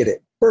 Pigs get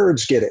it.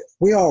 Birds get it.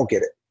 We all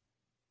get it.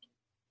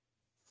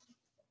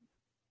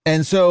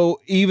 And so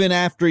even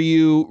after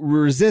you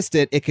resist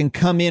it, it can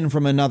come in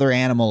from another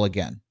animal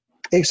again.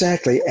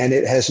 Exactly. And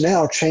it has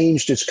now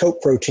changed its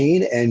coat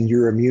protein, and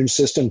your immune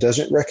system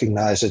doesn't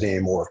recognize it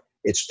anymore.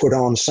 It's put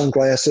on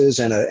sunglasses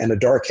and a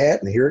dark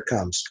hat, and here it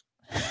comes.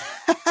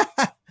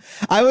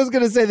 I was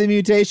going to say the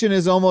mutation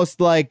is almost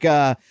like,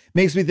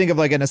 makes me think of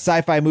like in a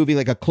sci-fi movie,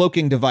 like a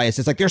cloaking device.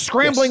 It's like they're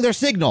scrambling their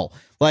signal.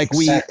 Like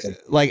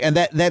exactly. And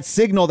that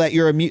signal that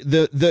your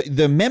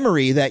the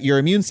memory that your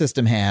immune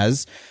system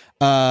has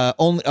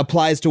only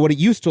applies to what it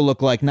used to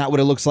look like, not what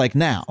it looks like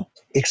now.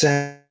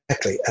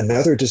 Exactly.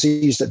 Another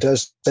disease that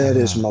does that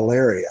is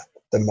malaria.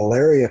 The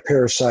malaria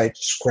parasite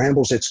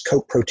scrambles its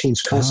coat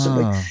proteins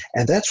constantly.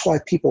 And that's why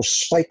people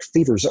spike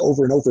fevers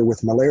over and over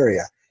with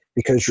malaria,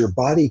 because your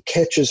body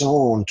catches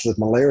on to the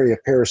malaria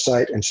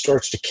parasite and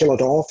starts to kill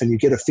it off, and you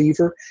get a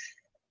fever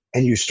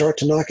and you start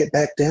to knock it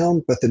back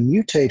down. But the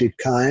mutated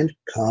kind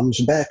comes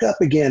back up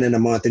again in a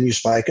month, and you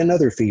spike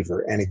another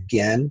fever, and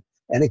again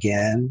and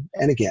again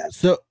and again.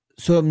 So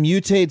it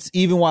mutates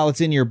even while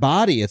it's in your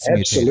body. It's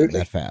Absolutely.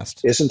 Mutated that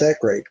fast. Isn't that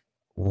great?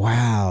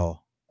 Wow.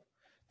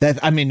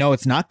 No,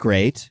 it's not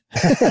great.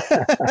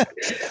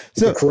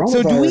 So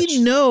do we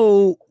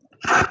know?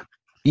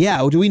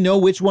 Yeah. Do we know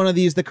which one of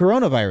these the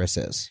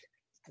coronavirus is?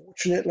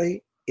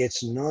 Fortunately,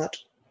 it's not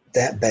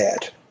that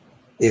bad.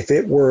 If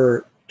it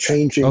were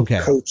changing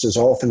coats as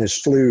often as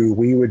flu,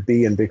 we would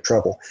be in big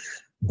trouble.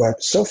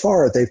 But so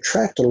far, they've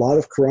tracked a lot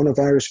of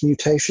coronavirus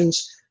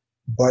mutations,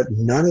 but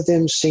none of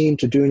them seem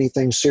to do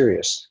anything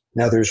serious.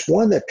 Now, there's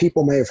one that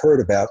people may have heard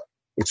about.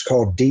 It's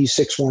called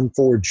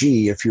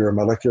D614G if you're a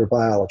molecular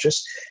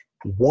biologist.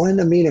 One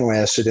amino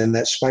acid in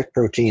that spike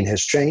protein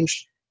has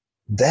changed.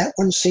 That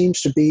one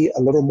seems to be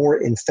a little more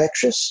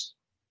infectious,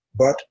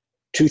 but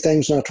two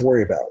things not to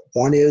worry about.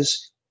 One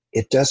is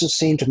it doesn't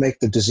seem to make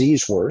the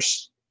disease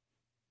worse,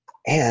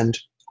 and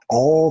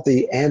all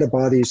the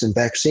antibodies and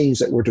vaccines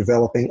that we're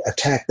developing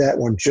attack that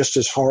one just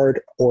as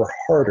hard or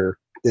harder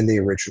than the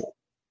original.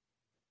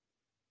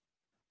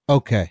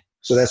 Okay.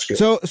 So that's good.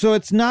 So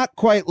it's not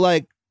quite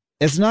like,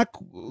 it's not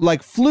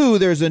like flu.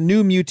 There's a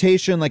new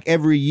mutation like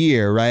every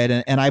year, right?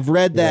 And I've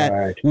read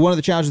that one of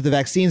the challenges of the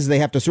vaccines is they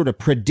have to sort of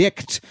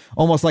predict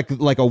almost like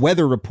a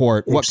weather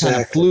report what kind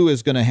of flu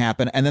is going to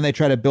happen. And then they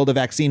try to build a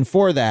vaccine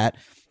for that.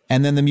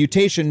 And then the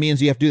mutation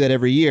means you have to do that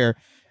every year.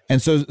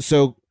 And so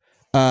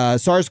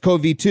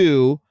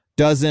SARS-CoV-2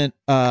 doesn't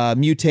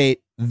mutate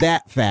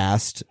that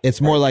fast.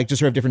 It's more like just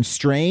sort of different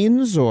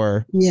strains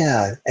or?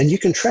 Yeah. And you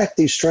can track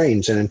these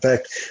strains. And in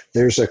fact,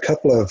 there's a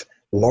couple of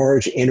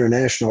large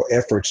international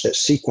efforts that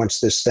sequence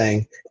this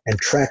thing and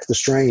track the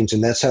strains.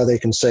 And that's how they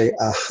can say,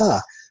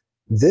 aha,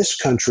 this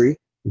country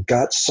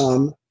got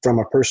some from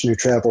a person who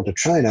traveled to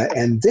China,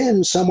 and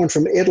then someone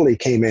from Italy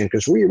came in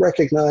because we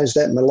recognized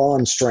that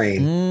Milan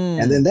strain.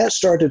 And then that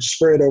started to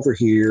spread over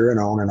here and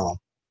on and on.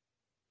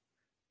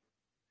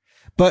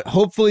 But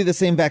hopefully the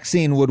same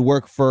vaccine would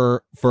work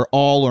for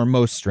all or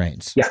most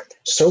strains. Yeah.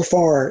 So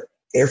far,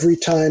 every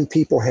time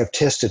people have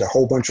tested a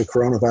whole bunch of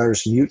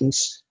coronavirus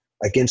mutants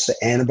against the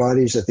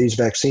antibodies that these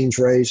vaccines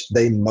raise,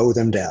 they mow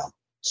them down.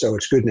 So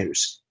it's good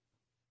news.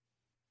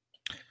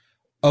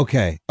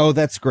 Okay. Oh,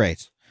 that's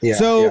great. Yeah.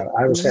 So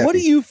I was happy. What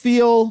do you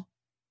feel?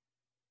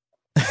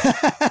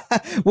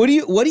 What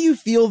do you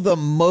feel the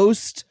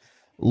most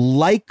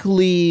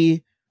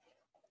likely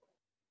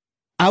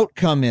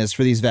outcome is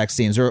for these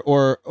vaccines,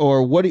 or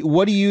what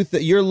do you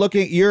you're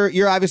looking,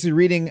 you're obviously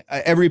reading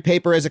every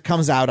paper as it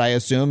comes out, I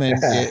assume,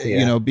 and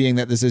you know, being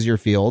that this is your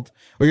field,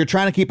 or you're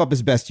trying to keep up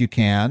as best you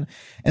can,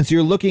 and so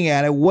you're looking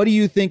at it. What do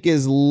you think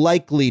is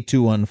likely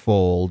to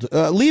unfold,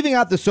 leaving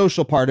out the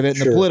social part of it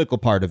and the political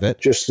part of it,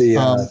 just the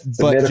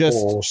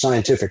medical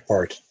scientific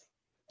part?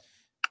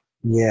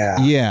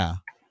 Yeah.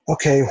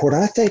 Okay, what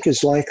I think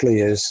is likely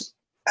is,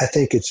 I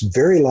think it's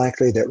very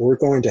likely that we're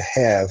going to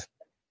have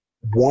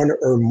one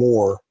or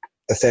more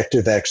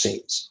effective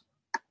vaccines,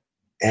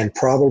 and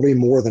probably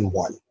more than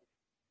one.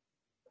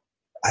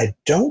 I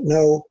don't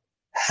know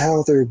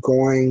how they're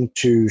going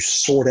to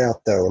sort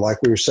out, though. Like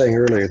we were saying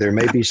earlier, there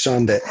may be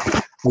some that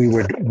we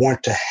would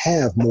want to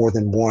have more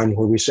than one,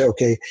 where we say,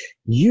 okay,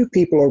 you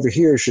people over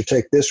here should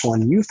take this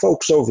one. You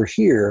folks over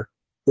here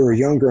who are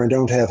younger and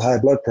don't have high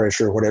blood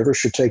pressure or whatever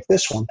should take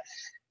this one.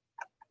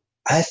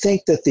 I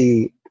think that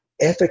the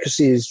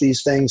efficacy of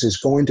these things is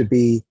going to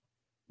be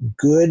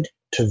good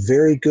to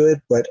very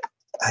good, but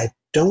I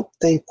don't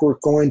think we're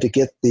going to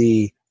get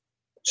the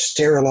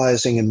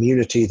sterilizing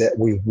immunity that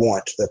we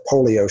want, the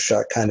polio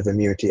shot kind of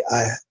immunity.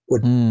 I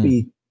would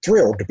be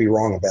thrilled to be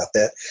wrong about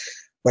that,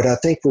 but I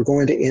think we're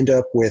going to end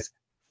up with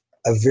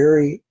a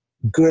very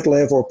good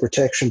level of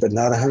protection, but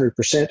not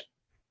 100%.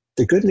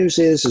 The good news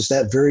is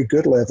that very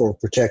good level of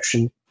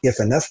protection, if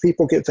enough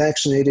people get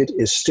vaccinated,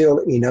 is still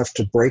enough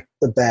to break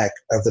the back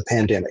of the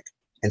pandemic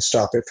and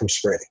stop it from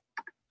spreading.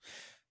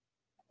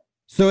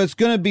 So it's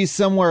going to be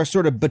somewhere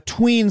sort of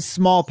between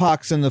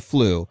smallpox and the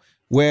flu,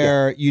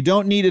 where you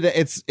don't need it.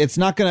 It's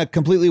not going to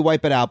completely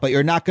wipe it out, but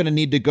you're not going to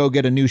need to go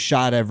get a new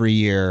shot every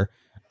year.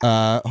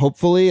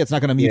 Hopefully, it's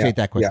not going to mutate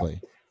that quickly.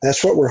 Yeah.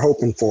 That's what we're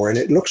hoping for. And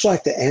it looks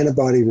like the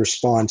antibody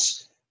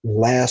response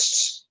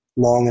lasts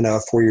long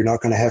enough where you're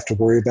not going to have to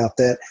worry about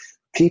that.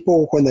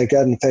 People, when they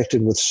got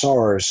infected with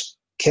SARS,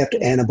 kept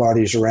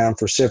antibodies around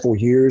for several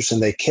years,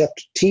 and they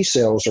kept T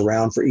cells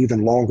around for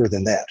even longer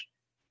than that.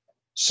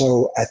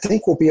 So I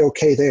think we'll be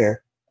okay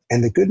there.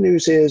 And the good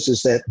news is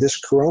that this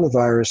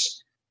coronavirus,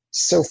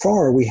 so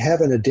far, we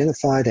haven't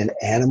identified an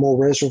animal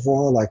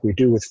reservoir like we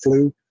do with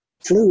flu.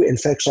 Flu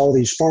infects all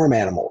these farm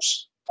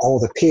animals, all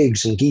the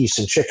pigs and geese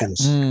and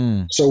chickens.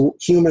 So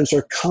humans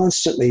are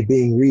constantly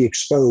being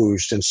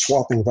re-exposed and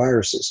swapping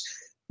viruses.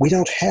 We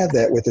don't have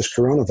that with this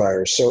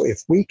coronavirus. So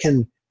if we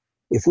can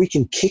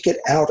kick it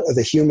out of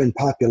the human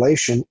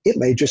population, it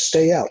may just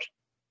stay out.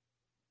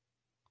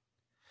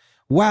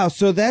 Wow.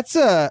 So that's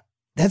a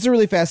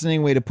really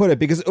fascinating way to put it,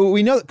 because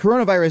we know that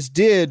coronavirus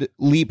did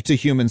leap to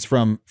humans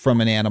from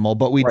an animal,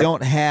 but we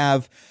don't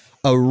have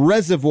a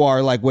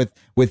reservoir like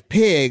with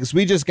pigs.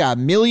 We just got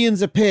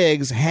millions of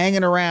pigs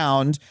hanging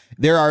around.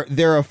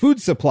 They're a food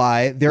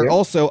supply. They're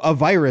also a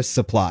virus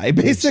supply,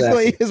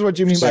 basically, is what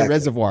you mean by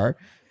reservoir.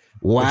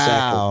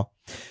 Wow.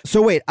 Exactly.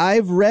 So wait,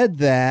 I've read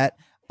that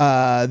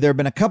there have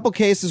been a couple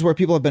cases where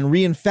people have been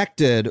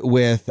reinfected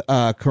with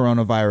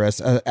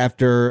coronavirus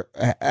after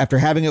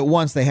having it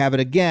once. They have it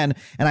again,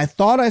 and I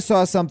thought I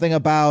saw something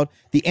about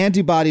the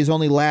antibodies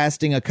only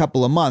lasting a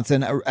couple of months.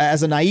 And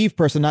as a naive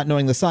person, not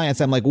knowing the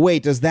science, I'm like,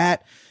 wait, does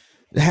that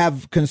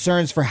have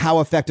concerns for how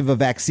effective a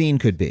vaccine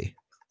could be?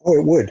 Oh,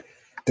 it would.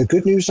 The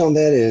good news on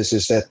that is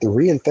that the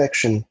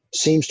reinfection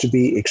seems to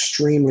be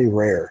extremely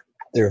rare.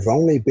 There have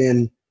only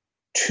been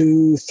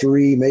 2,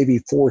 3,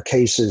 maybe 4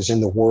 cases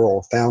in the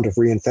world found of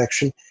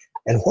reinfection.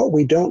 And what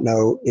we don't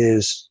know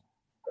is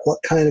what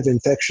kind of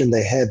infection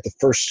they had the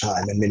first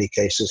time in many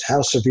cases.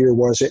 How severe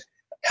was it?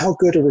 How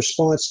good a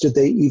response did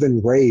they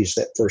even raise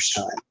that first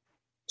time?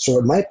 So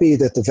it might be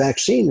that the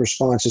vaccine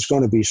response is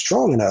going to be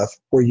strong enough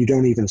where you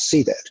don't even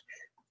see that.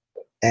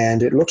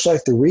 And it looks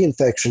like the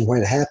reinfection,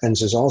 when it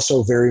happens, is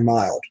also very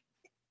mild.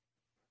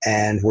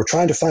 And we're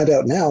trying to find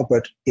out now,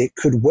 but it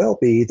could well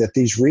be that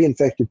these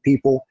reinfected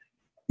people,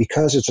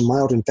 because it's a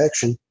mild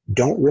infection,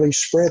 don't really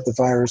spread the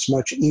virus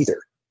much either.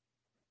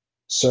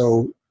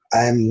 So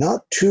I'm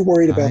not too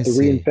worried about the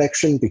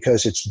reinfection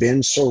because it's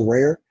been so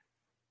rare.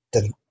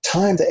 The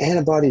time the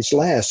antibodies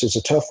last is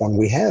a tough one.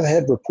 We have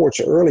had reports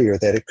earlier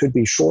that it could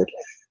be short,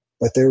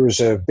 but there was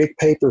a big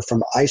paper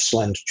from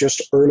Iceland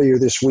just earlier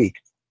this week.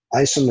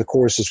 Iceland, of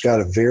course, has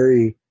got a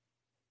very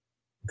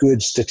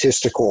good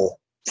statistical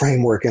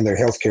framework in their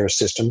healthcare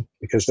system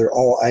because they're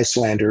all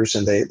Icelanders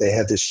and they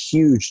have this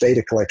huge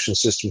data collection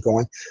system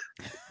going.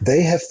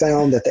 They have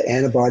found that the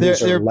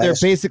antibodies they're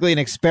basically an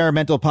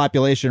experimental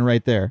population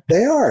right there.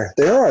 They are.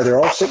 They're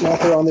all sitting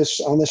out there on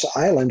this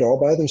island all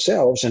by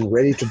themselves and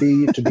ready to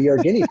be our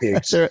guinea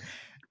pigs.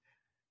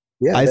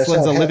 Yeah,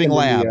 Iceland's a living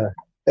lab.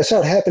 That's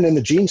how it happened in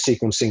the gene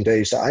sequencing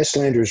days. The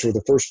Icelanders were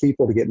the first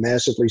people to get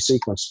massively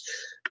sequenced.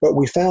 But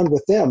we found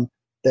with them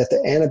that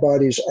the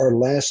antibodies are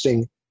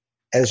lasting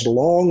as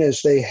long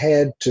as they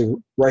had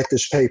to write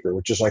this paper,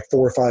 which is like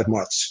 4 or 5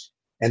 months,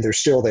 and they're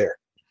still there.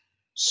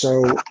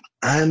 So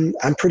I'm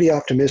pretty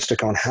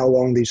optimistic on how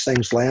long these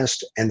things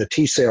last, and the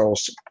T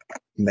cells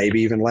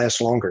maybe even last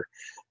longer.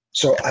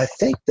 So I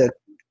think that,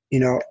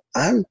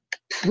 I'm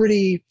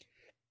pretty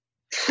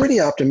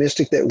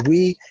optimistic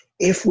that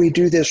if we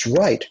do this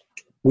right,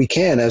 we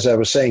can, as I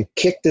was saying,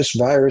 kick this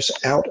virus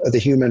out of the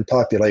human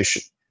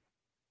population.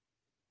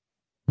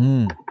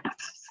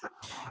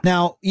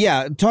 Now,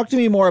 yeah, talk to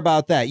me more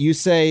about that. You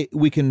say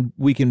we can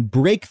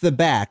break the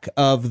back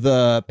of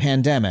the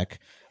pandemic.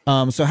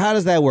 So how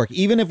does that work?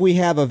 Even if we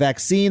have a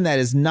vaccine that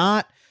is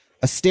not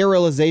a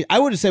sterilization, I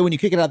would say when you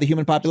kick it out of the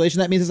human population,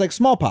 that means it's like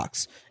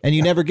smallpox and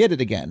you never get it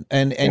again.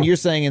 And you're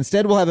saying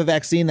instead we'll have a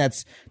vaccine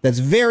that's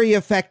very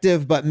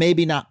effective, but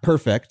maybe not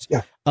perfect.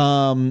 Yeah.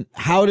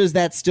 How does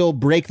that still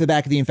break the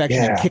back of the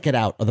infection and kick it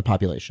out of the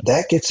population?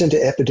 That gets into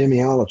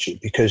epidemiology,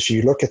 because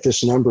you look at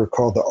this number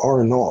called the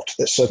R0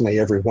 that suddenly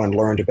everyone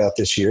learned about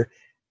this year.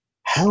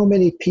 How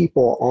many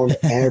people on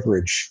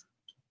average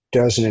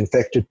does an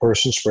infected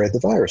person spread the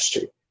virus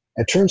to?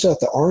 It turns out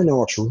the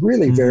R0 is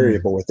really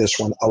variable with this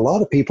one. A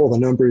lot of people, the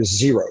number is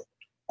 0.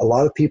 A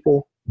lot of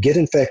people get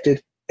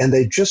infected and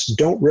they just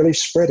don't really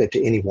spread it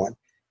to anyone.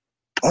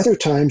 Other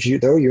times, you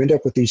end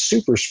up with these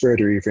super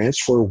spreader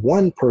events where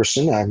one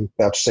person, I'm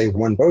about to say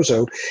one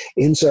bozo,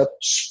 ends up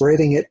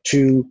spreading it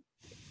to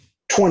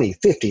 20,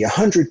 50,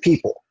 100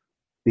 people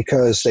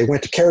because they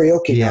went to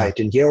karaoke night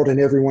and yelled in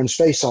everyone's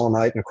face all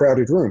night in a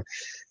crowded room.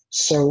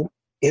 So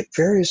it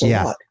varies a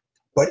lot.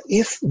 But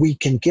if we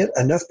can get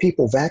enough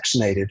people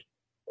vaccinated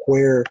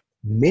where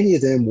many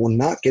of them will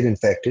not get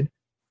infected,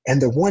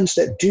 and the ones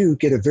that do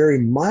get a very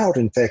mild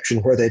infection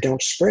where they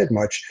don't spread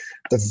much,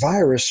 the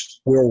virus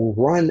will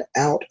run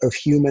out of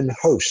human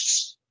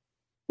hosts.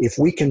 If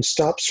we can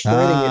stop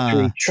spreading it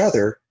to each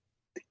other,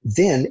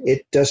 then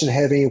it doesn't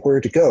have anywhere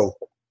to go.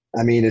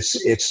 I mean, it's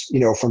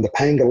from the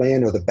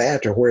pangolin or the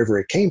bat or wherever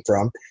it came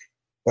from.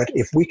 But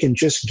if we can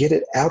just get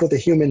it out of the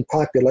human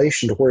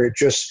population to where it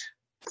just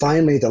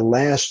finally the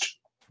last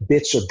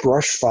bits of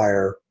brush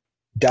fire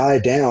die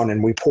down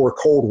and we pour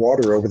cold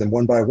water over them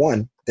one by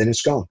one, then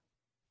it's gone.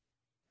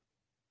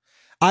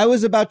 I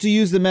was about to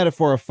use the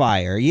metaphor of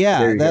fire.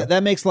 Yeah,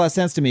 that makes a lot of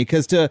sense to me,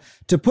 because to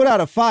put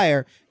out a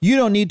fire, you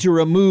don't need to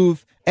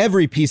remove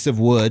every piece of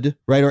wood,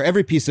 right, or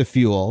every piece of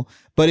fuel.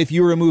 But if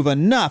you remove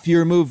enough, you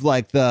remove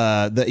like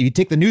you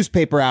take the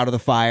newspaper out of the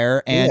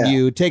fire and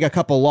you take a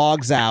couple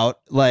logs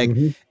out,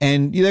 and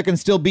there can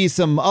still be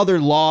some other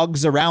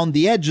logs around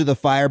the edge of the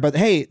fire. But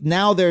hey,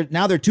 now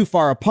they're too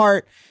far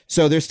apart,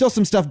 so there's still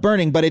some stuff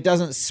burning, but it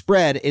doesn't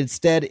spread.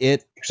 Instead,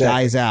 it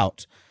dies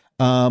out.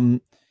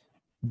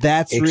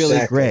 That's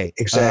really great.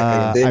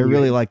 Exactly. I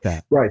really like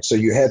that. Right. So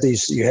you have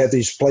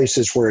these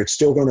places where it's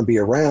still going to be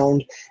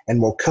around,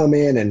 and we'll come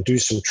in and do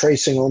some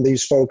tracing on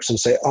these folks and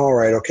say, all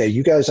right, okay,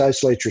 you guys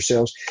isolate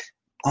yourselves.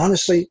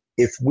 Honestly,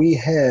 if we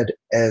had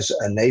as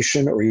a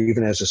nation or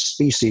even as a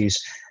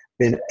species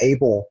been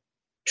able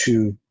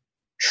to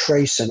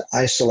trace and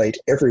isolate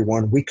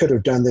everyone, we could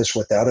have done this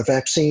without a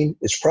vaccine.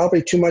 It's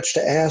probably too much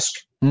to ask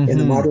in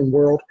the modern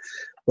world.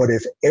 But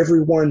if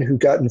everyone who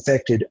got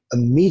infected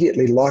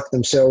immediately locked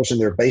themselves in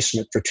their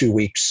basement for 2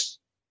 weeks,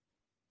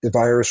 the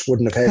virus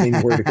wouldn't have had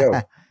anywhere to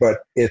go. But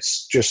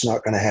it's just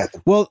not going to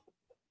happen. Well,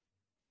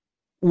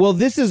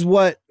 this is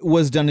what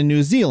was done in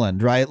New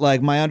Zealand, right?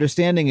 Like, my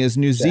understanding is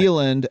New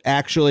Zealand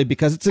actually,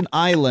 because it's an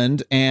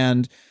island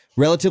and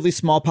relatively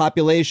small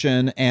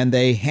population, and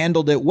they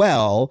handled it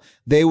well,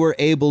 they were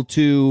able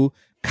to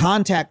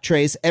contact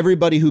trace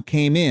everybody who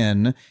came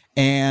in,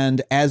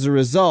 and as a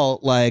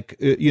result,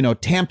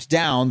 tamped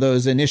down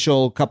those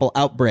initial couple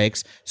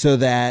outbreaks so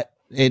that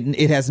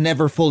it has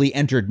never fully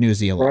entered New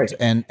Zealand. Right.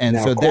 And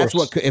now, so that's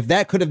what, if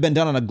that could have been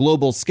done on a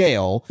global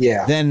scale,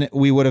 then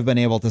we would have been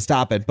able to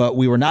stop it. But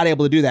we were not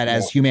able to do that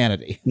as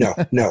humanity. No.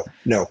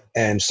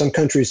 And some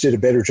countries did a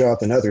better job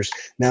than others.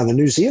 Now, the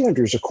New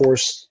Zealanders, of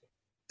course,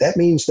 that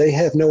means they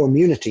have no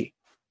immunity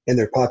in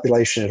their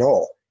population at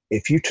all.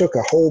 If you took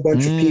a whole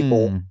bunch of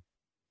people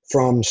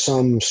from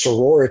some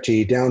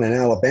sorority down in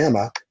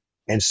Alabama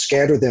and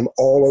scatter them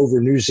all over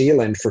New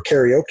Zealand for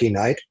karaoke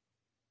night,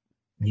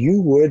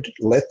 you would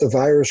let the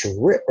virus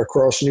rip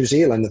across New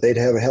Zealand, that they'd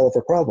have a hell of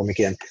a problem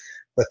again.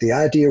 But the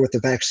idea with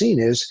the vaccine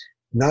is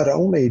not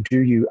only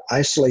do you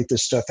isolate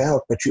this stuff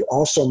out, but you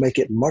also make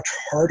it much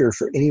harder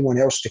for anyone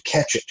else to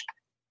catch it.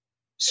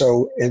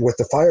 So, and with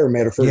the fire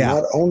metaphor,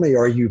 not only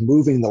are you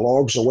moving the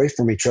logs away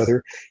from each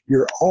other,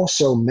 you're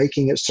also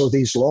making it so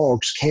these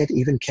logs can't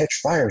even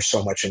catch fire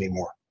so much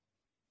anymore.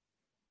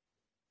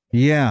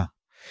 Yeah.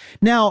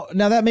 Now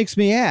that makes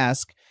me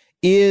ask,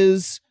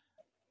 is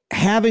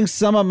having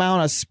some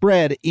amount of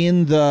spread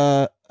in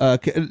the,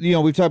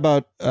 we've talked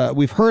about,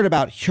 we've heard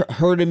about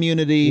herd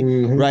immunity,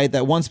 right?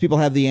 That once people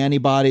have the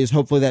antibodies,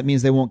 hopefully that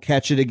means they won't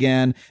catch it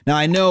again. Now,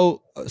 I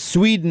know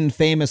Sweden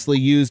famously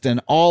used an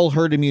all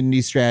herd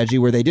immunity strategy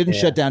where they didn't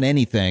shut down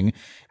anything,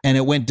 and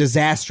it went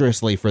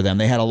disastrously for them.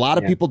 They had a lot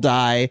of people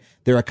die.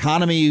 Their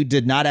economy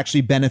did not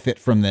actually benefit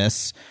from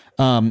this.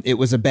 It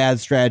was a bad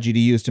strategy to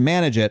use to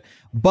manage it.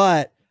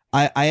 But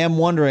I am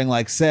wondering,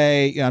 like,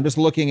 say, I'm just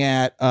looking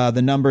at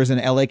the numbers in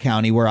LA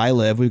County where I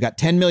live. We've got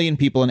 10 million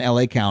people in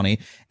LA County,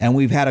 and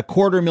we've had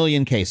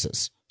 250,000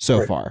 cases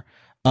so far.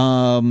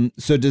 So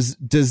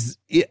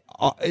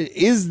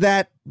is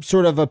that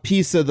sort of a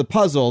piece of the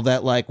puzzle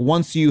that, like,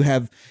 once you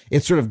have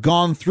it's sort of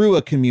gone through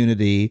a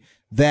community,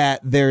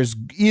 that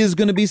is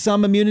going to be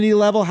some immunity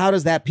level? How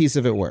does that piece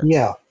of it work?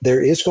 Yeah,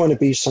 there is going to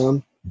be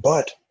some,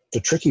 but the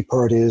tricky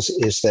part is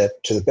that,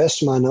 to the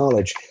best of my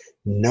knowledge,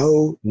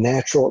 no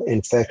natural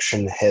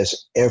infection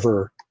has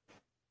ever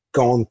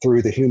gone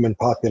through the human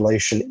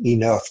population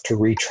enough to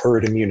reach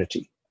herd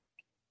immunity.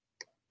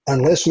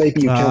 Unless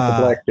maybe you count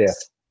the Black Death.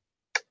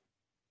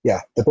 Yeah,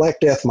 the Black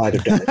Death might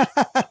have done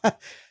it.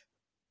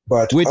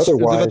 But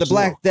otherwise, the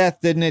Black Death,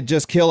 didn't it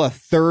just kill a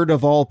third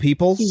of all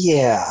people?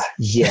 Yeah.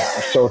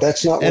 So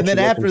that's not. And then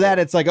after that,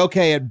 it's like,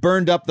 okay, it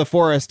burned up the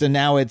forest, and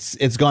now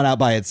it's gone out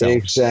by itself.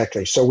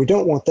 Exactly. So we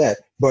don't want that.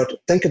 But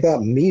think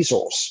about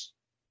measles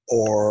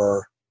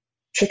or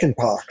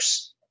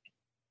chickenpox,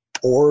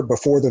 or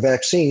before the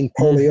vaccine,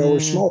 polio or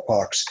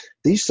smallpox.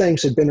 These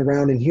things had been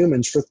around in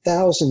humans for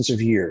thousands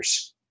of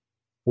years.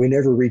 We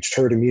never reached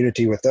herd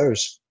immunity with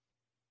those.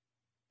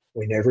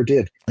 We never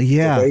did.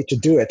 Yeah. The way to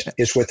do it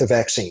is with a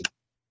vaccine.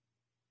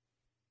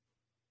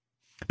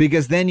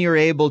 Because then you're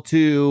able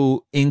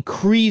to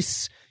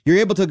you're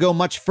able to go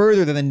much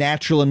further than the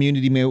natural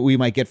immunity we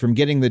might get from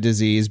getting the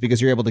disease, because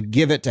you're able to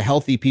give it to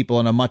healthy people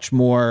in a much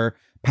more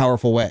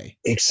powerful way.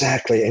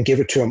 Exactly. And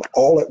give it to them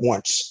all at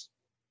once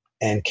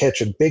and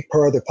catch a big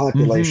part of the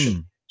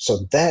population. So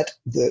that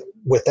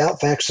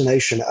without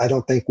vaccination, I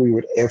don't think we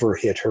would ever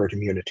hit herd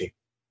immunity.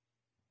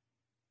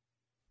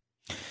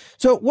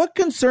 So what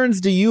concerns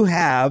do you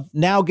have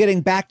now, getting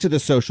back to the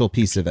social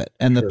piece of it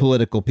and the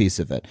political piece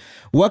of it?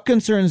 What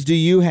concerns do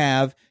you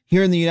have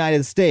here in the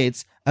United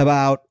States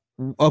about,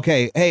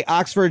 okay, hey,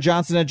 Oxford,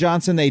 Johnson &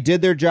 Johnson, they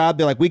did their job.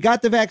 They're like, we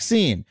got the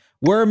vaccine.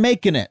 We're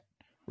making it,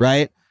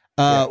 right?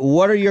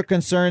 What are your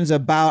concerns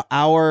about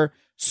our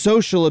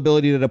social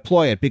ability to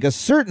deploy it? Because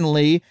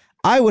certainly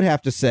I would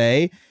have to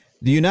say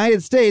the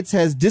United States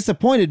has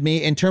disappointed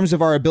me in terms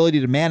of our ability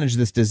to manage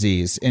this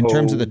disease, in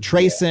terms of the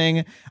tracing.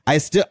 Yeah. I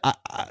still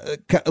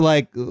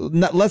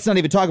let's not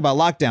even talk about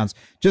lockdowns.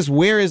 Just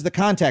where is the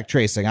contact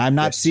tracing? I'm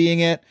not seeing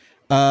it.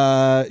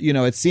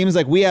 It seems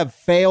like we have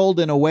failed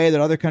in a way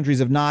that other countries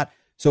have not.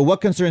 So what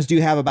concerns do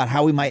you have about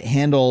how we might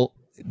handle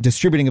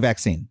distributing a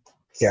vaccine?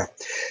 Yeah.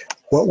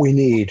 What we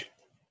need,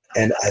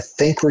 and I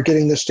think we're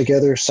getting this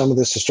together, some of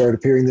this has started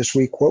appearing this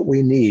week, what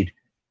we need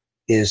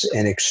is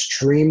an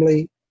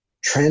extremely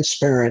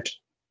transparent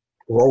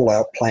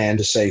rollout plan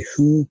to say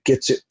who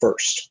gets it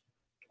first.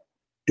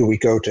 Do we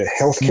go to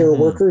healthcare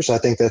workers? I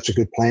think that's a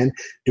good plan.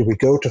 Do we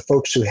go to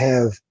folks who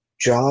have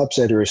jobs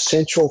that are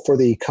essential for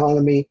the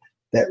economy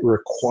that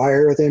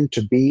require them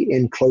to be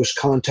in close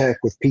contact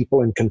with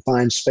people in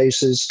confined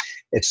spaces,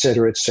 et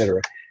cetera, et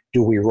cetera?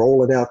 Do we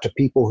roll it out to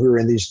people who are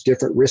in these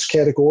different risk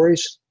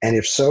categories? And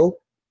if so,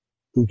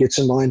 who gets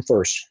in line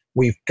first?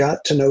 We've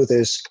got to know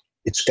this.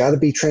 It's got to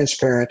be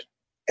transparent.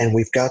 And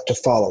we've got to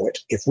follow it.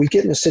 If we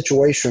get in a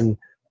situation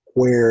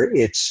where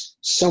it's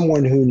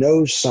someone who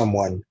knows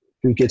someone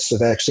who gets the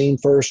vaccine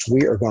first,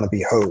 we are going to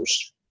be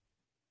hosed.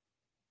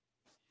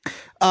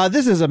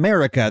 This is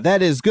America.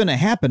 That is going to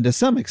happen to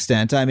some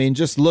extent. I mean,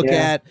 just look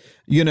at,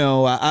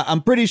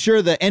 I'm pretty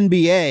sure the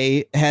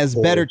NBA has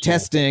better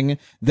testing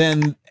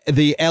than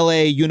the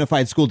LA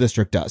Unified School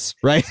District does,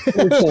 right?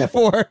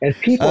 And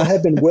people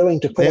have been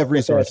willing to put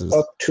resources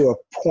up to a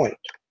point.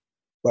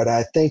 But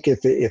I think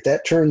if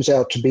that turns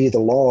out to be the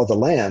law of the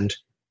land,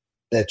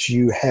 that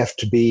you have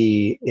to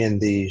be in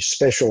the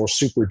special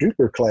super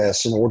duper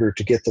class in order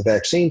to get the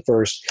vaccine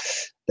first,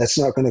 that's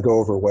not going to go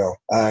over well.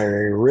 I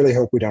really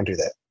hope we don't do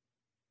that.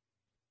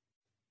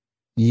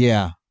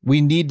 Yeah,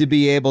 we need to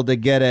be able to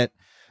get it.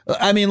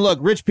 I mean, look,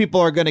 rich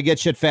people are going to get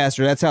shit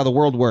faster. That's how the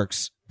world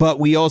works. But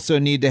we also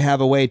need to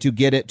have a way to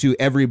get it to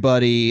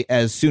everybody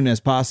as soon as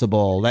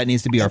possible. That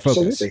needs to be our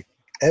focus.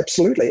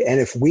 Absolutely. And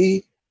if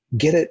we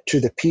get it to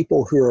the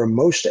people who are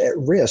most at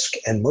risk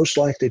and most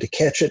likely to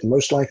catch it and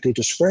most likely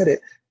to spread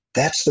it,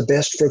 that's the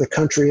best for the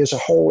country as a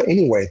whole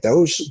anyway.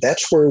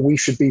 That's where we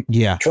should be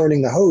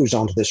turning the hose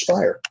onto this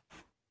fire.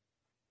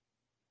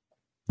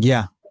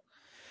 Yeah.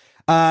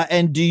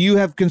 And do you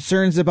have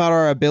concerns about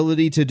our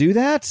ability to do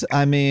that?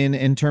 I mean,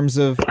 in terms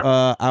of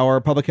our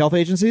public health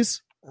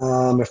agencies?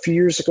 A few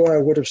years ago, I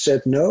would have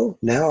said no.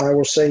 Now I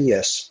will say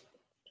yes.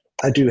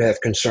 I do have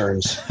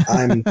concerns.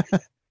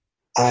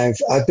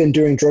 I've been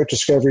doing drug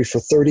discovery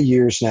for 30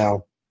 years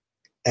now,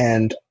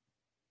 and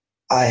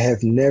I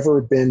have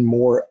never been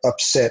more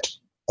upset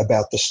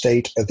about the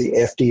state of the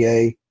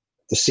FDA,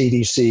 the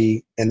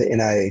CDC, and the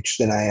NIH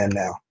than I am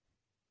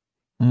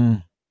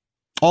now.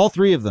 All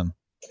three of them.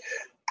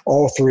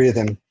 All three of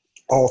them.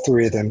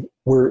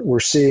 We're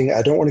seeing,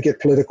 I don't want to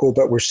get political,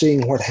 but we're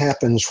seeing what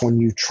happens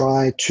when you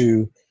try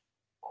to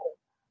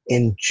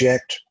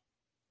inject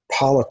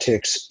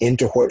politics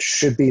into what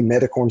should be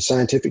medical and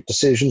scientific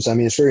decisions. I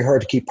mean, it's very hard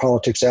to keep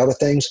politics out of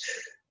things,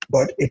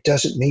 but it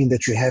doesn't mean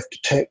that you have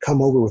to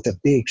come over with a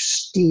big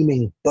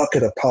steaming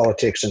bucket of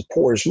politics and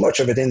pour as much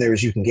of it in there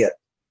as you can get.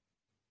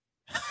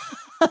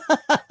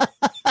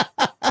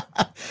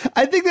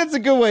 I think that's a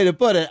good way to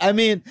put it. I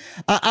mean,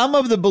 I'm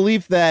of the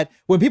belief that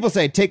when people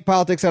say take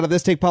politics out of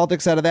this, take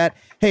politics out of that,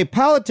 hey,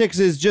 politics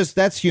is just,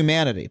 that's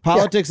humanity.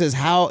 Politics is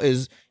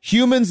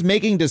humans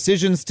making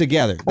decisions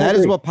together. That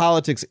is what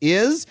politics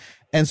is.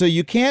 And so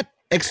you can't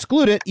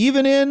exclude it,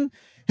 even in,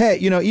 hey,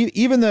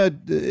 even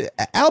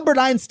Albert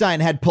Einstein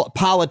had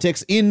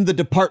politics in the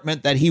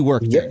department that he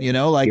worked in,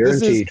 like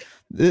guaranteed.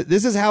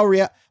 This is how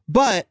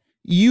but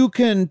you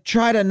can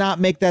try to not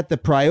make that the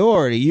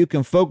priority. You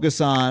can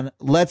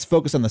let's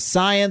focus on the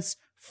science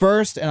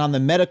first and on the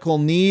medical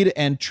need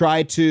and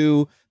try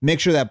to make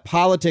sure that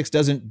politics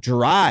doesn't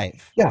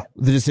drive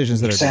the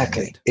decisions that are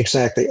being made.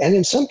 Exactly. And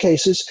in some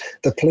cases,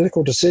 the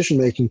political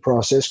decision-making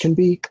process can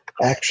be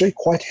actually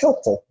quite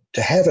helpful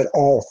to have it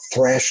all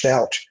thrashed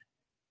out,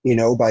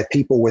 by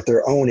people with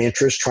their own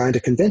interests trying to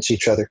convince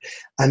each other.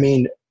 I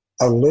mean,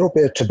 a little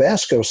bit of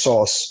Tabasco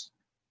sauce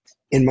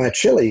in my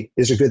chili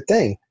is a good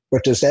thing.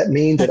 But does that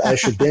mean that I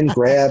should then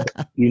grab,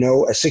 a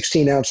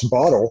 16-ounce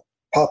bottle,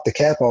 pop the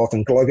cap off,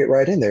 and glug it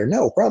right in there?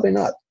 No, probably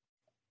not.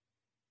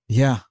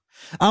 Yeah.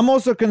 I'm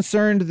also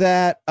concerned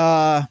that,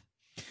 the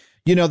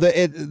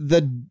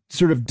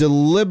sort of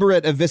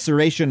deliberate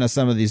evisceration of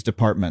some of these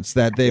departments,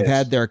 that they've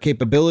had their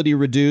capability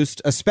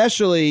reduced,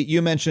 especially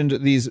you mentioned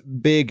these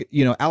big,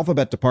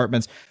 alphabet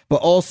departments, but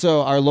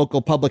also our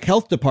local public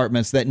health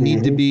departments that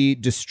need to be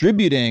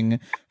distributing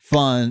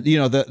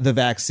the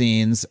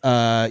vaccines,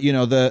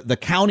 the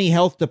county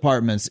health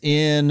departments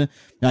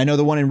I know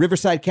the one in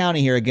Riverside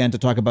County here, again, to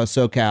talk about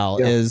SoCal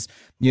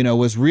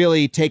was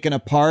really taken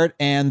apart.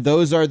 And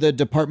those are the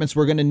departments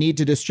we're going to need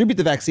to distribute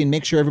the vaccine,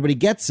 make sure everybody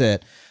gets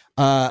it.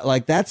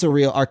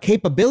 Our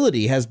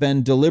capability has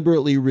been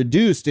deliberately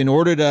reduced in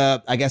order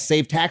to, I guess,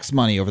 save tax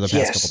money over the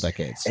past couple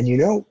decades. And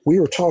we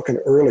were talking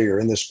earlier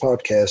in this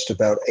podcast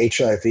about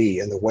HIV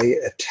and the way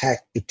it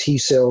attacked the T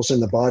cells in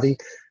the body,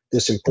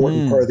 this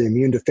important part of the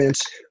immune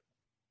defense.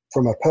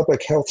 From a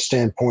public health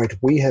standpoint,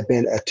 we have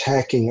been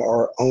attacking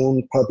our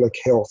own public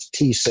health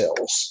T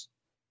cells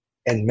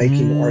and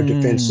making our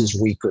defenses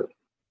weaker.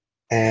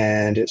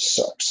 And it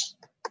sucks.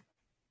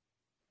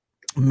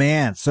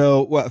 Man,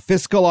 so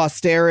fiscal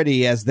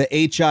austerity as the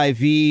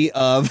HIV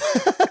of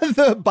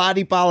the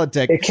body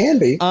politic. It can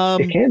be.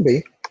 It can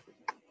be.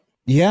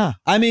 Yeah.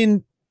 I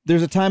mean,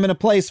 there's a time and a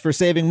place for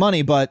saving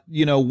money, but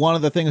one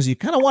of the things you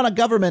kind of want a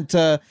government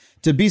to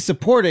be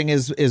supporting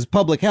is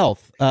public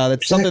health.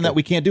 That's something that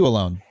we can't do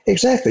alone.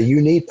 Exactly.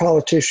 You need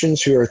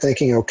politicians who are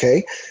thinking,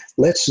 okay,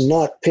 let's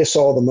not piss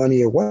all the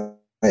money away,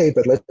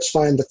 but let's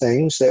find the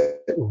things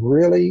that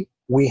really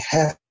we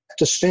have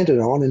to spend it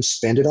on and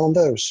spend it on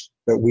those.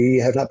 But we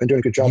have not been doing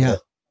a good job of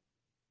that.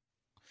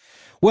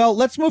 Well,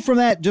 let's move from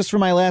that. Just for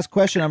my last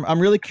question, I'm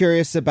really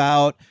curious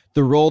about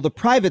the role the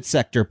private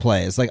sector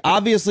plays. Like,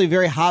 obviously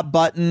very hot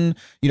button,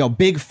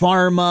 big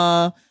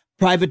pharma,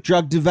 private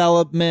drug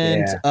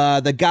development,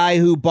 the guy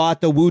who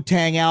bought the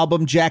Wu-Tang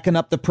album, jacking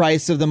up the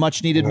price of the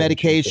much needed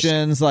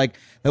medications. Jesus. Like,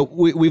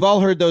 we've all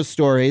heard those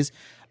stories.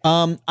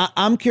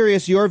 I'm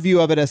curious your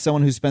view of it as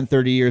someone who spent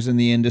 30 years in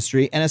the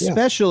industry, and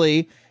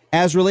especially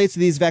as relates to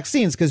these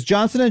vaccines, because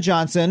Johnson &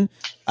 Johnson,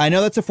 I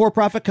know that's a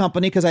for-profit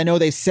company because I know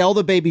they sell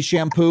the baby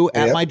shampoo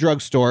at my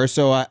drugstore,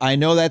 so I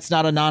know that's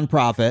not a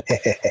nonprofit.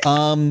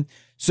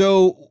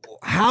 So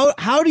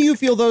how do you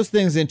feel those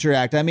things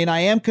interact? I mean, I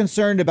am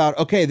concerned about,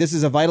 okay, this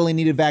is a vitally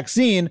needed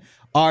vaccine.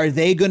 Are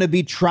they going to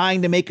be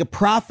trying to make a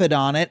profit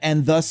on it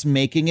and thus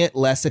making it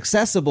less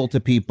accessible to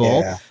people?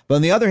 Yeah. But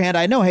on the other hand,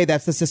 I know, hey,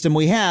 that's the system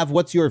we have.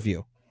 What's your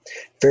view?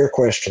 Fair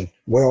question.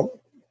 Well,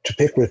 to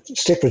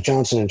stick with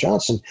Johnson &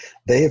 Johnson,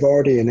 they have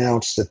already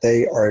announced that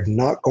they are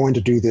not going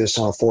to do this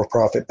on a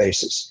for-profit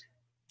basis.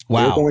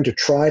 Wow. They're going to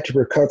try to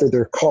recover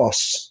their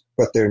costs,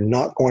 but they're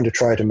not going to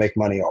try to make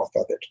money off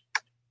of it.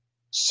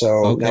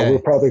 So now we're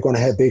probably going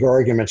to have big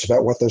arguments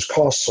about what those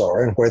costs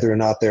are and whether or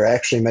not they're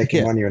actually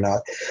making money or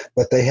not.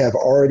 But they have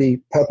already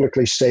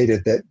publicly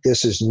stated that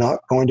this is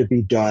not going to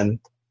be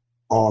done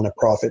on a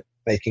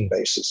profit-making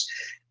basis.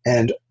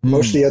 And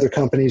most of the other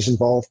companies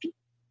involved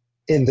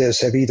in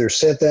this have either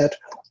said that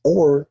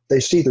or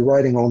they see the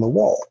writing on the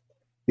wall.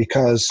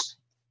 Because,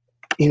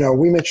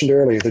 we mentioned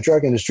earlier, the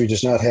drug industry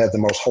does not have the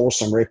most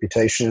wholesome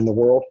reputation in the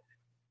world.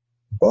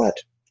 But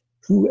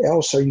who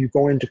else are you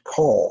going to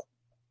call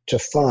to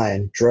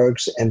find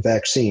drugs and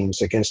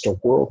vaccines against a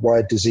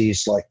worldwide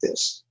disease like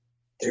this?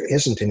 There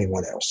isn't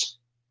anyone else.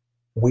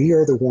 We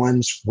are the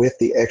ones with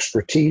the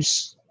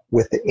expertise,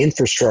 with the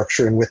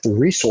infrastructure, and with the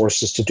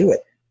resources to do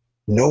it.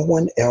 No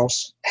one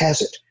else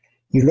has it.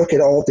 You look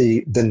at all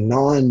the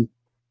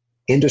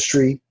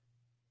non-industry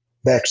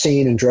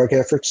vaccine and drug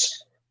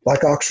efforts,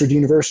 like Oxford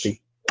University.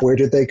 Where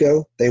did they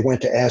go? They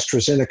went to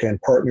AstraZeneca and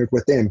partnered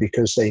with them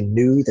because they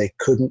knew they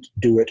couldn't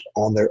do it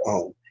on their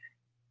own.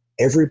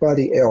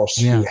 Everybody else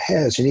who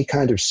has any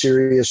kind of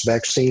serious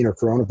vaccine or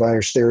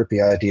coronavirus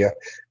therapy idea,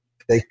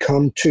 they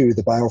come to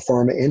the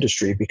biopharma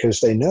industry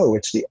because they know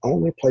it's the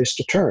only place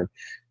to turn.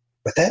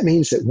 But that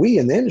means that we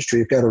in the industry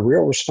have got a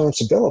real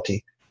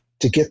responsibility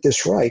to get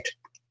this right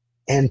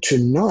and to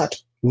not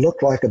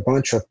look like a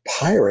bunch of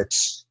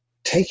pirates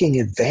taking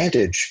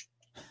advantage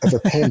of a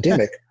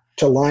pandemic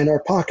to line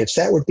our pockets.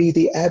 That would be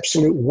the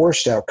absolute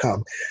worst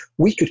outcome.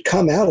 We could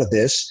come out of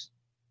this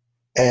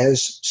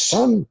as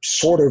some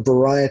sort of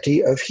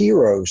variety of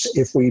heroes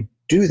if we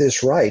do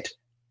this right,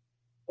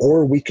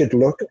 or we could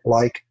look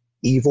like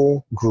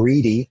evil,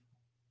 greedy,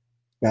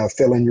 now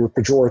fill in your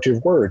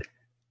pejorative word.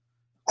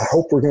 I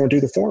hope we're going to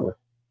do the former.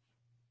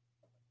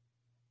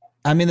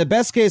 I mean, the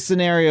best case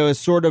scenario is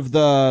sort of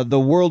the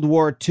World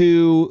War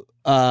II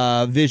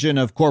vision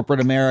of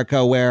corporate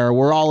America, where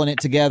we're all in it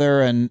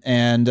together, and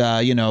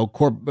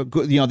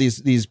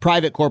these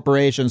private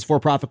corporations,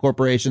 for-profit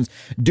corporations,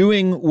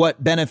 doing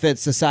what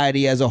benefits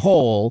society as a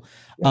whole.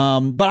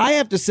 But I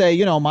have to say,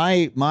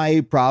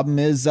 my problem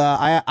is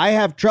I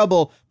have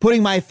trouble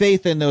putting my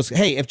faith in those.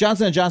 Hey, if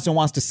Johnson & Johnson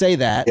wants to say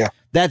that,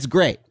 that's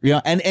great.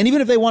 And even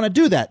if they want to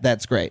do that,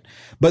 that's great.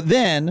 But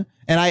then,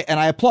 and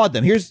I applaud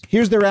them.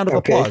 Here's their round of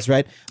applause,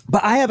 right?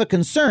 But I have a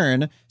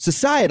concern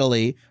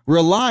societally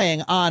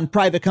relying on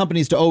private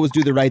companies to always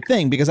do the right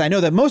thing, because I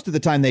know that most of the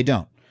time they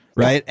don't.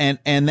 Right.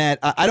 And that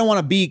I don't want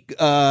to be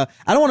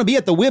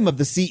at the whim of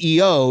the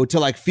CEO to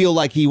like feel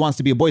like he wants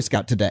to be a Boy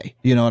Scout today.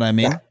 You know what I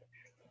mean?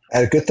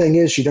 And a good thing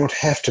is you don't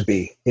have to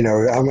be.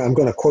 I'm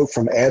going to quote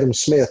from Adam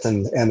Smith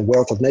and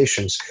Wealth of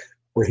Nations,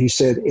 where he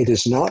said, "It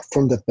is not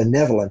from the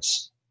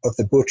benevolence of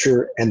the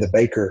butcher and the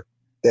baker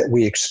that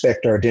we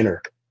expect our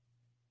dinner."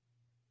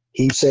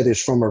 He said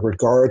it's from a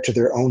regard to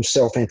their own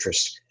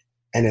self-interest.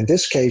 And in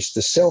this case,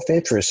 the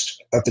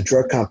self-interest of the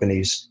drug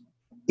companies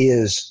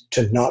is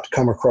to not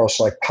come across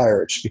like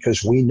pirates,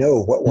 because we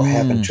know what will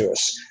happen to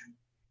us.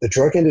 The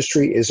drug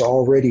industry is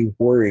already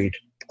worried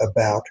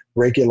about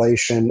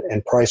regulation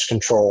and price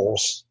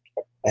controls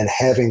and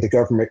having the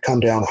government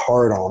come down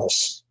hard on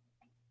us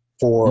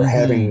for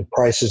having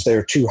prices that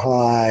are too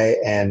high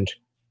and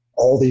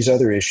all these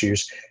other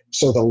issues.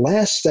 So the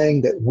last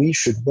thing that we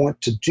should want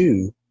to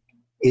do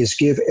is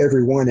give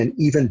everyone an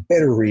even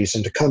better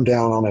reason to come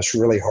down on us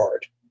really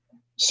hard.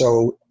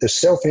 So the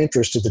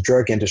self-interest of the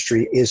drug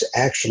industry is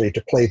actually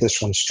to play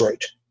this one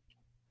straight.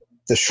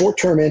 The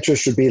short-term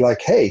interest would be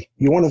like, hey,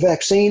 you want a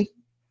vaccine?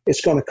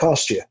 It's going to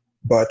cost you.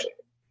 But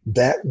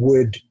that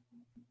would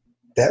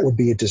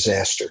be a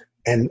disaster.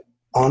 And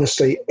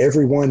honestly,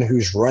 everyone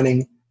who's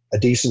running a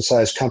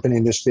decent-sized company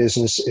in this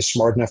business is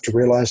smart enough to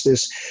realize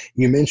this.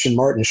 You mentioned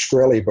Martin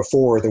Shkreli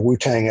before, the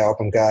Wu-Tang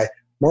album guy.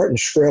 Martin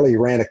Shkreli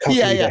ran a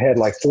company that had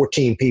like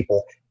 14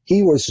 people.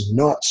 He was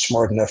not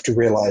smart enough to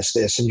realize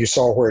this, and you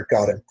saw where it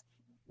got him.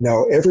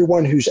 No,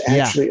 everyone who's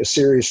actually a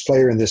serious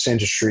player in this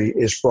industry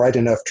is bright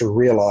enough to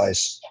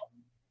realize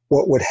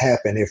what would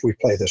happen if we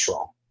play this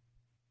wrong.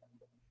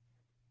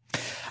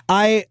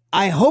 I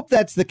hope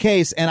that's the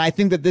case, and I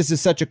think that this is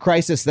such a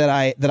crisis that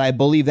I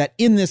believe that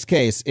in this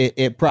case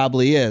it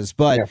probably is.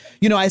 But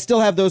I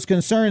still have those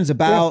concerns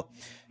about.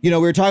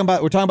 We're talking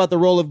about the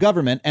role of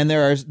government, and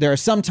there are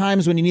some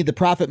times when you need the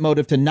profit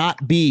motive to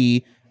not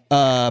be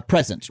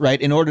present,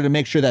 right, in order to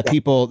make sure that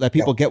people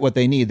get what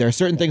they need. There are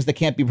certain things that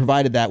can't be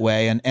provided that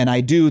way, and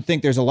I do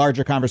think there's a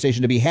larger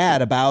conversation to be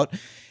had about,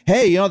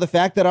 hey, the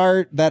fact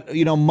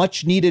that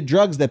much needed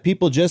drugs that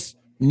people just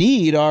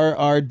need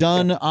are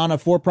done on a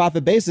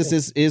for-profit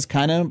basis is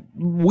kind of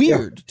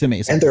weird to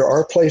me. And there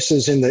are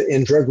places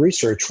in drug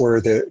research where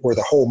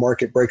the whole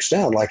market breaks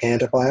down, like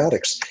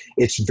antibiotics.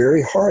 It's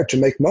very hard to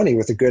make money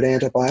with a good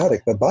antibiotic,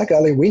 but by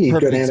golly, we need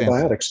good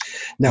antibiotics.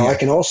 Now, I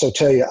can also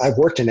tell you, I've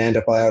worked in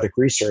antibiotic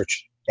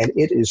research, and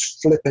it is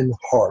flipping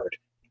hard.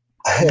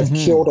 I have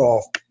killed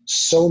off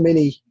so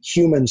many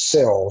human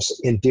cells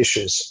in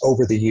dishes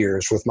over the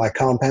years with my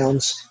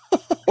compounds,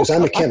 because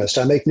I'm a chemist.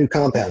 I make new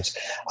compounds.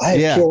 I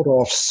have killed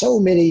off so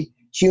many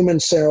human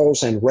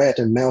cells and rat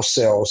and mouse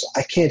cells.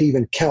 I can't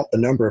even count the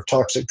number of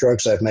toxic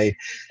drugs I've made.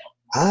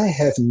 I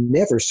have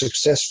never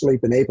successfully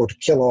been able to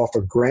kill off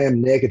a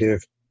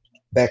gram-negative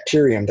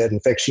bacterium that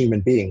infects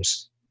human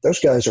beings. Those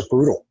guys are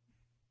brutal.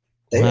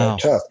 They are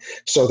tough.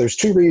 So there's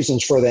two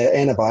reasons for the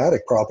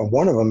antibiotic problem.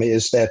 One of them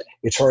is that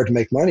it's hard to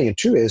make money, and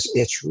two is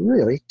it's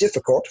really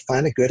difficult to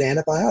find a good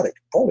antibiotic.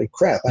 Holy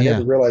crap. I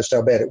never realized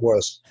how bad it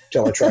was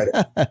until I tried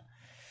it.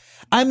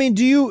 I mean,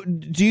 do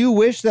you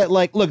wish that,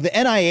 like, look, the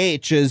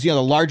NIH is, the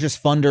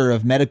largest funder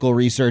of medical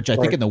research, I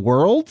think, in the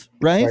world,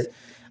 right?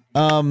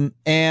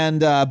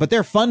 But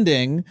their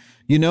funding,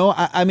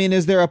 I mean,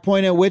 is there a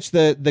point at which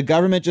the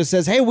government just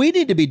says, hey, we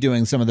need to be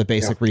doing some of the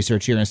basic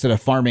research here instead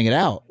of farming it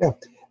out? Yeah.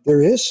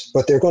 There is,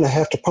 but they're going to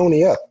have to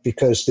pony up,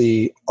 because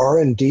the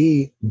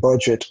R&D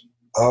budget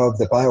of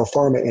the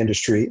biopharma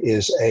industry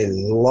is a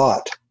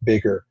lot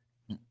bigger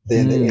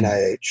than the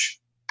NIH,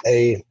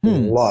 a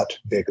lot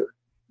bigger.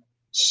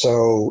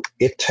 So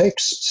it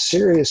takes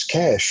serious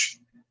cash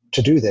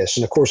to do this.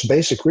 And of course,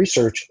 basic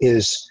research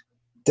is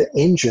the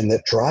engine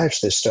that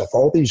drives this stuff,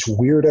 all these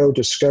weirdo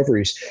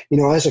discoveries.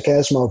 Isaac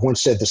Asimov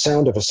once said, the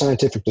sound of a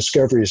scientific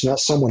discovery is not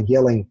someone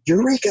yelling,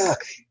 "Eureka!"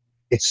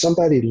 It's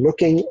somebody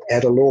looking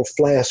at a little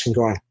flask and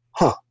going,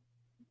 huh,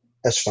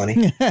 that's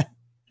funny.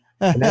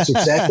 And that's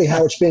exactly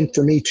how it's been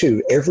for me,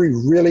 too. Every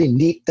really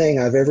neat thing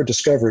I've ever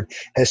discovered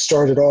has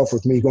started off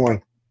with me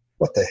going,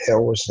 what the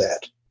hell was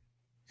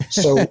that?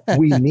 So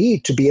we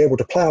need to be able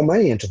to plow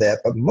money into that.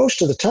 But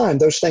most of the time,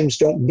 those things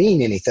don't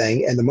mean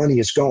anything and the money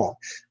is gone.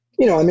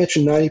 I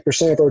mentioned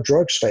 90% of our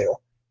drugs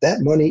fail.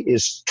 That money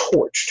is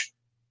torched.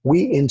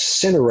 We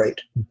incinerate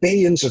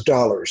billions of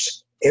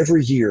dollars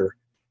every year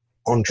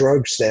on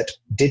drugs that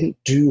didn't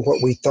do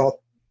what we thought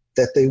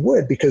that they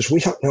would, because we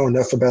don't know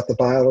enough about the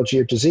biology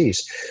of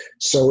disease.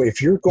 So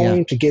if you're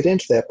going to get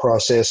into that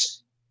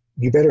process,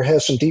 you better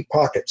have some deep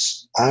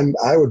pockets.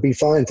 I would be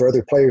fine for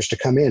other players to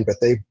come in, but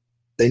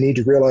they need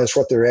to realize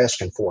what they're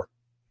asking for.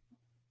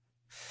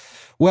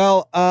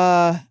 Well,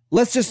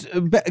 let's just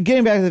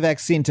getting back to the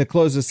vaccine to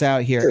close this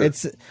out here.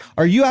 Sure.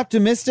 Are you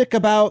optimistic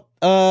about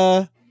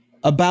the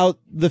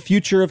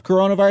future of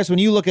coronavirus when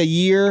you look a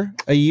year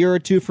or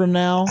two from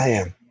now? I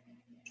am.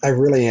 I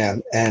really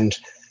am. And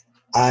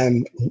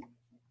I'm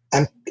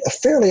a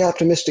fairly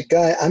optimistic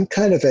guy. I'm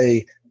kind of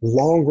a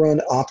long-run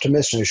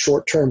optimist and a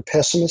short-term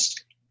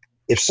pessimist.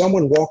 If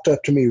someone walked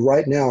up to me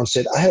right now and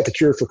said, I have the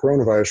cure for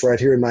coronavirus right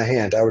here in my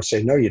hand, I would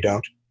say, no, you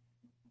don't.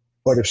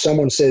 But if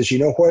someone says, you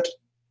know what,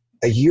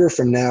 a year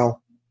from now,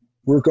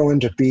 we're going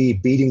to be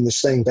beating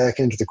this thing back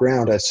into the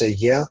ground, I'd say,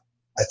 yeah,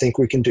 I think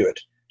we can do it.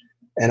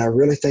 And I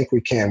really think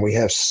we can. We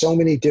have so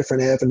many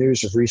different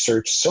avenues of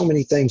research, so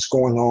many things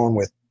going on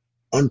with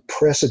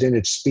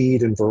unprecedented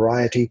speed and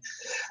variety.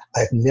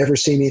 I've never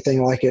seen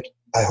anything like it.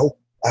 I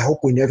hope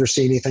we never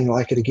see anything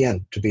like it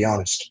again, to be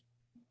honest.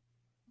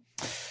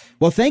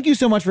 Well, thank you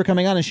so much for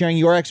coming on and sharing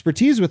your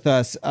expertise with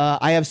us.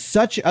 I have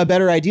such a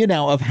better idea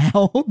now of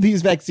how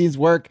these vaccines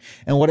work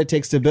and what it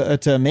takes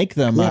to make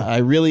them. Yeah. I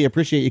really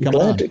appreciate you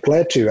coming on.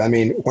 Glad to. I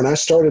mean, when I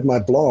started my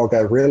blog,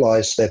 I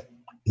realized that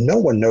no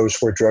one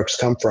knows where drugs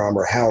come from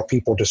or how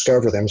people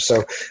discover them.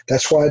 So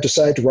that's why I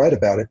decided to write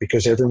about it,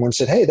 because everyone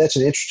said, hey, that's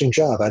an interesting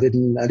job. I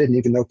didn't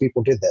even know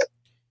people did that.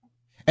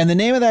 And the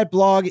name of that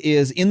blog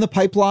is In the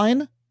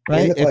Pipeline,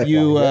 right? If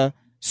you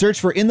search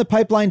for In the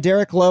Pipeline,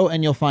 Derek Lowe,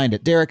 and you'll find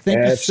it. Derek,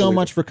 thank you so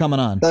much for coming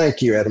on.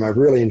 Thank you, Adam. I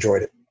really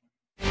enjoyed it.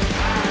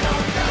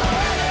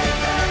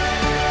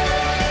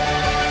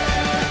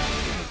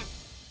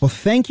 Well,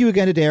 thank you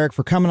again to Derek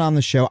for coming on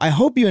the show. I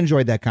hope you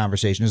enjoyed that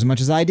conversation as much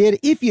as I did.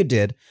 If you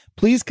did,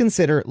 please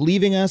consider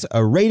leaving us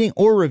a rating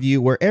or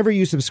review wherever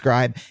you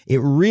subscribe. It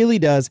really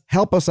does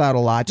help us out a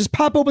lot. Just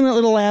pop open that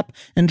little app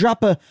and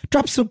drop a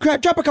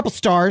couple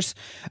stars.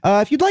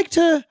 If you'd like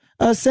to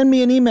send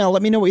me an email.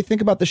 Let me know what you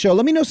think about the show.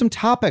 Let me know some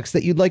topics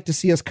that you'd like to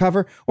see us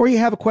cover, or you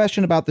have a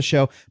question about the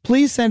show.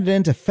 Please send it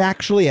in to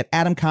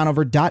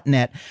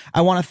factually@adamconover.net.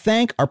 I want to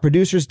thank our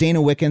producers,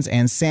 Dana Wickens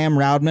and Sam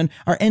Roudman,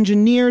 our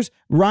engineers,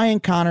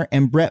 Ryan Connor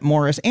and Brett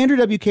Morris, Andrew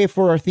WK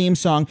for our theme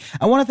song.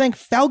 I want to thank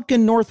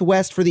Falcon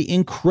Northwest for the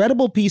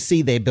incredible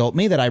PC they built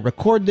me that I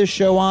record this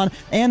show on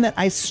and that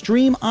I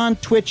stream on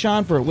Twitch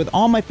on with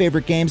all my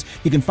favorite games.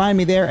 You can find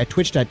me there at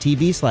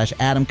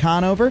twitch.tv/Adam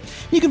Conover.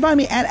 You can find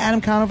me at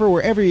Adam Conover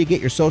wherever you get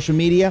your social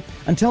media.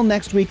 Until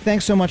next week,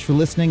 thanks so much for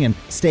listening and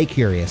stay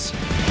curious.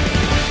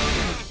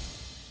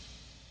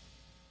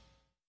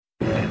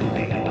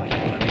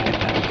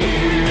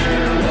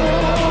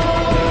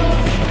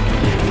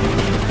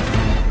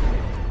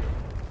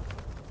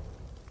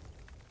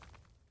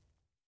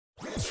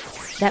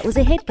 That was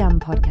a HeadGum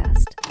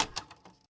podcast.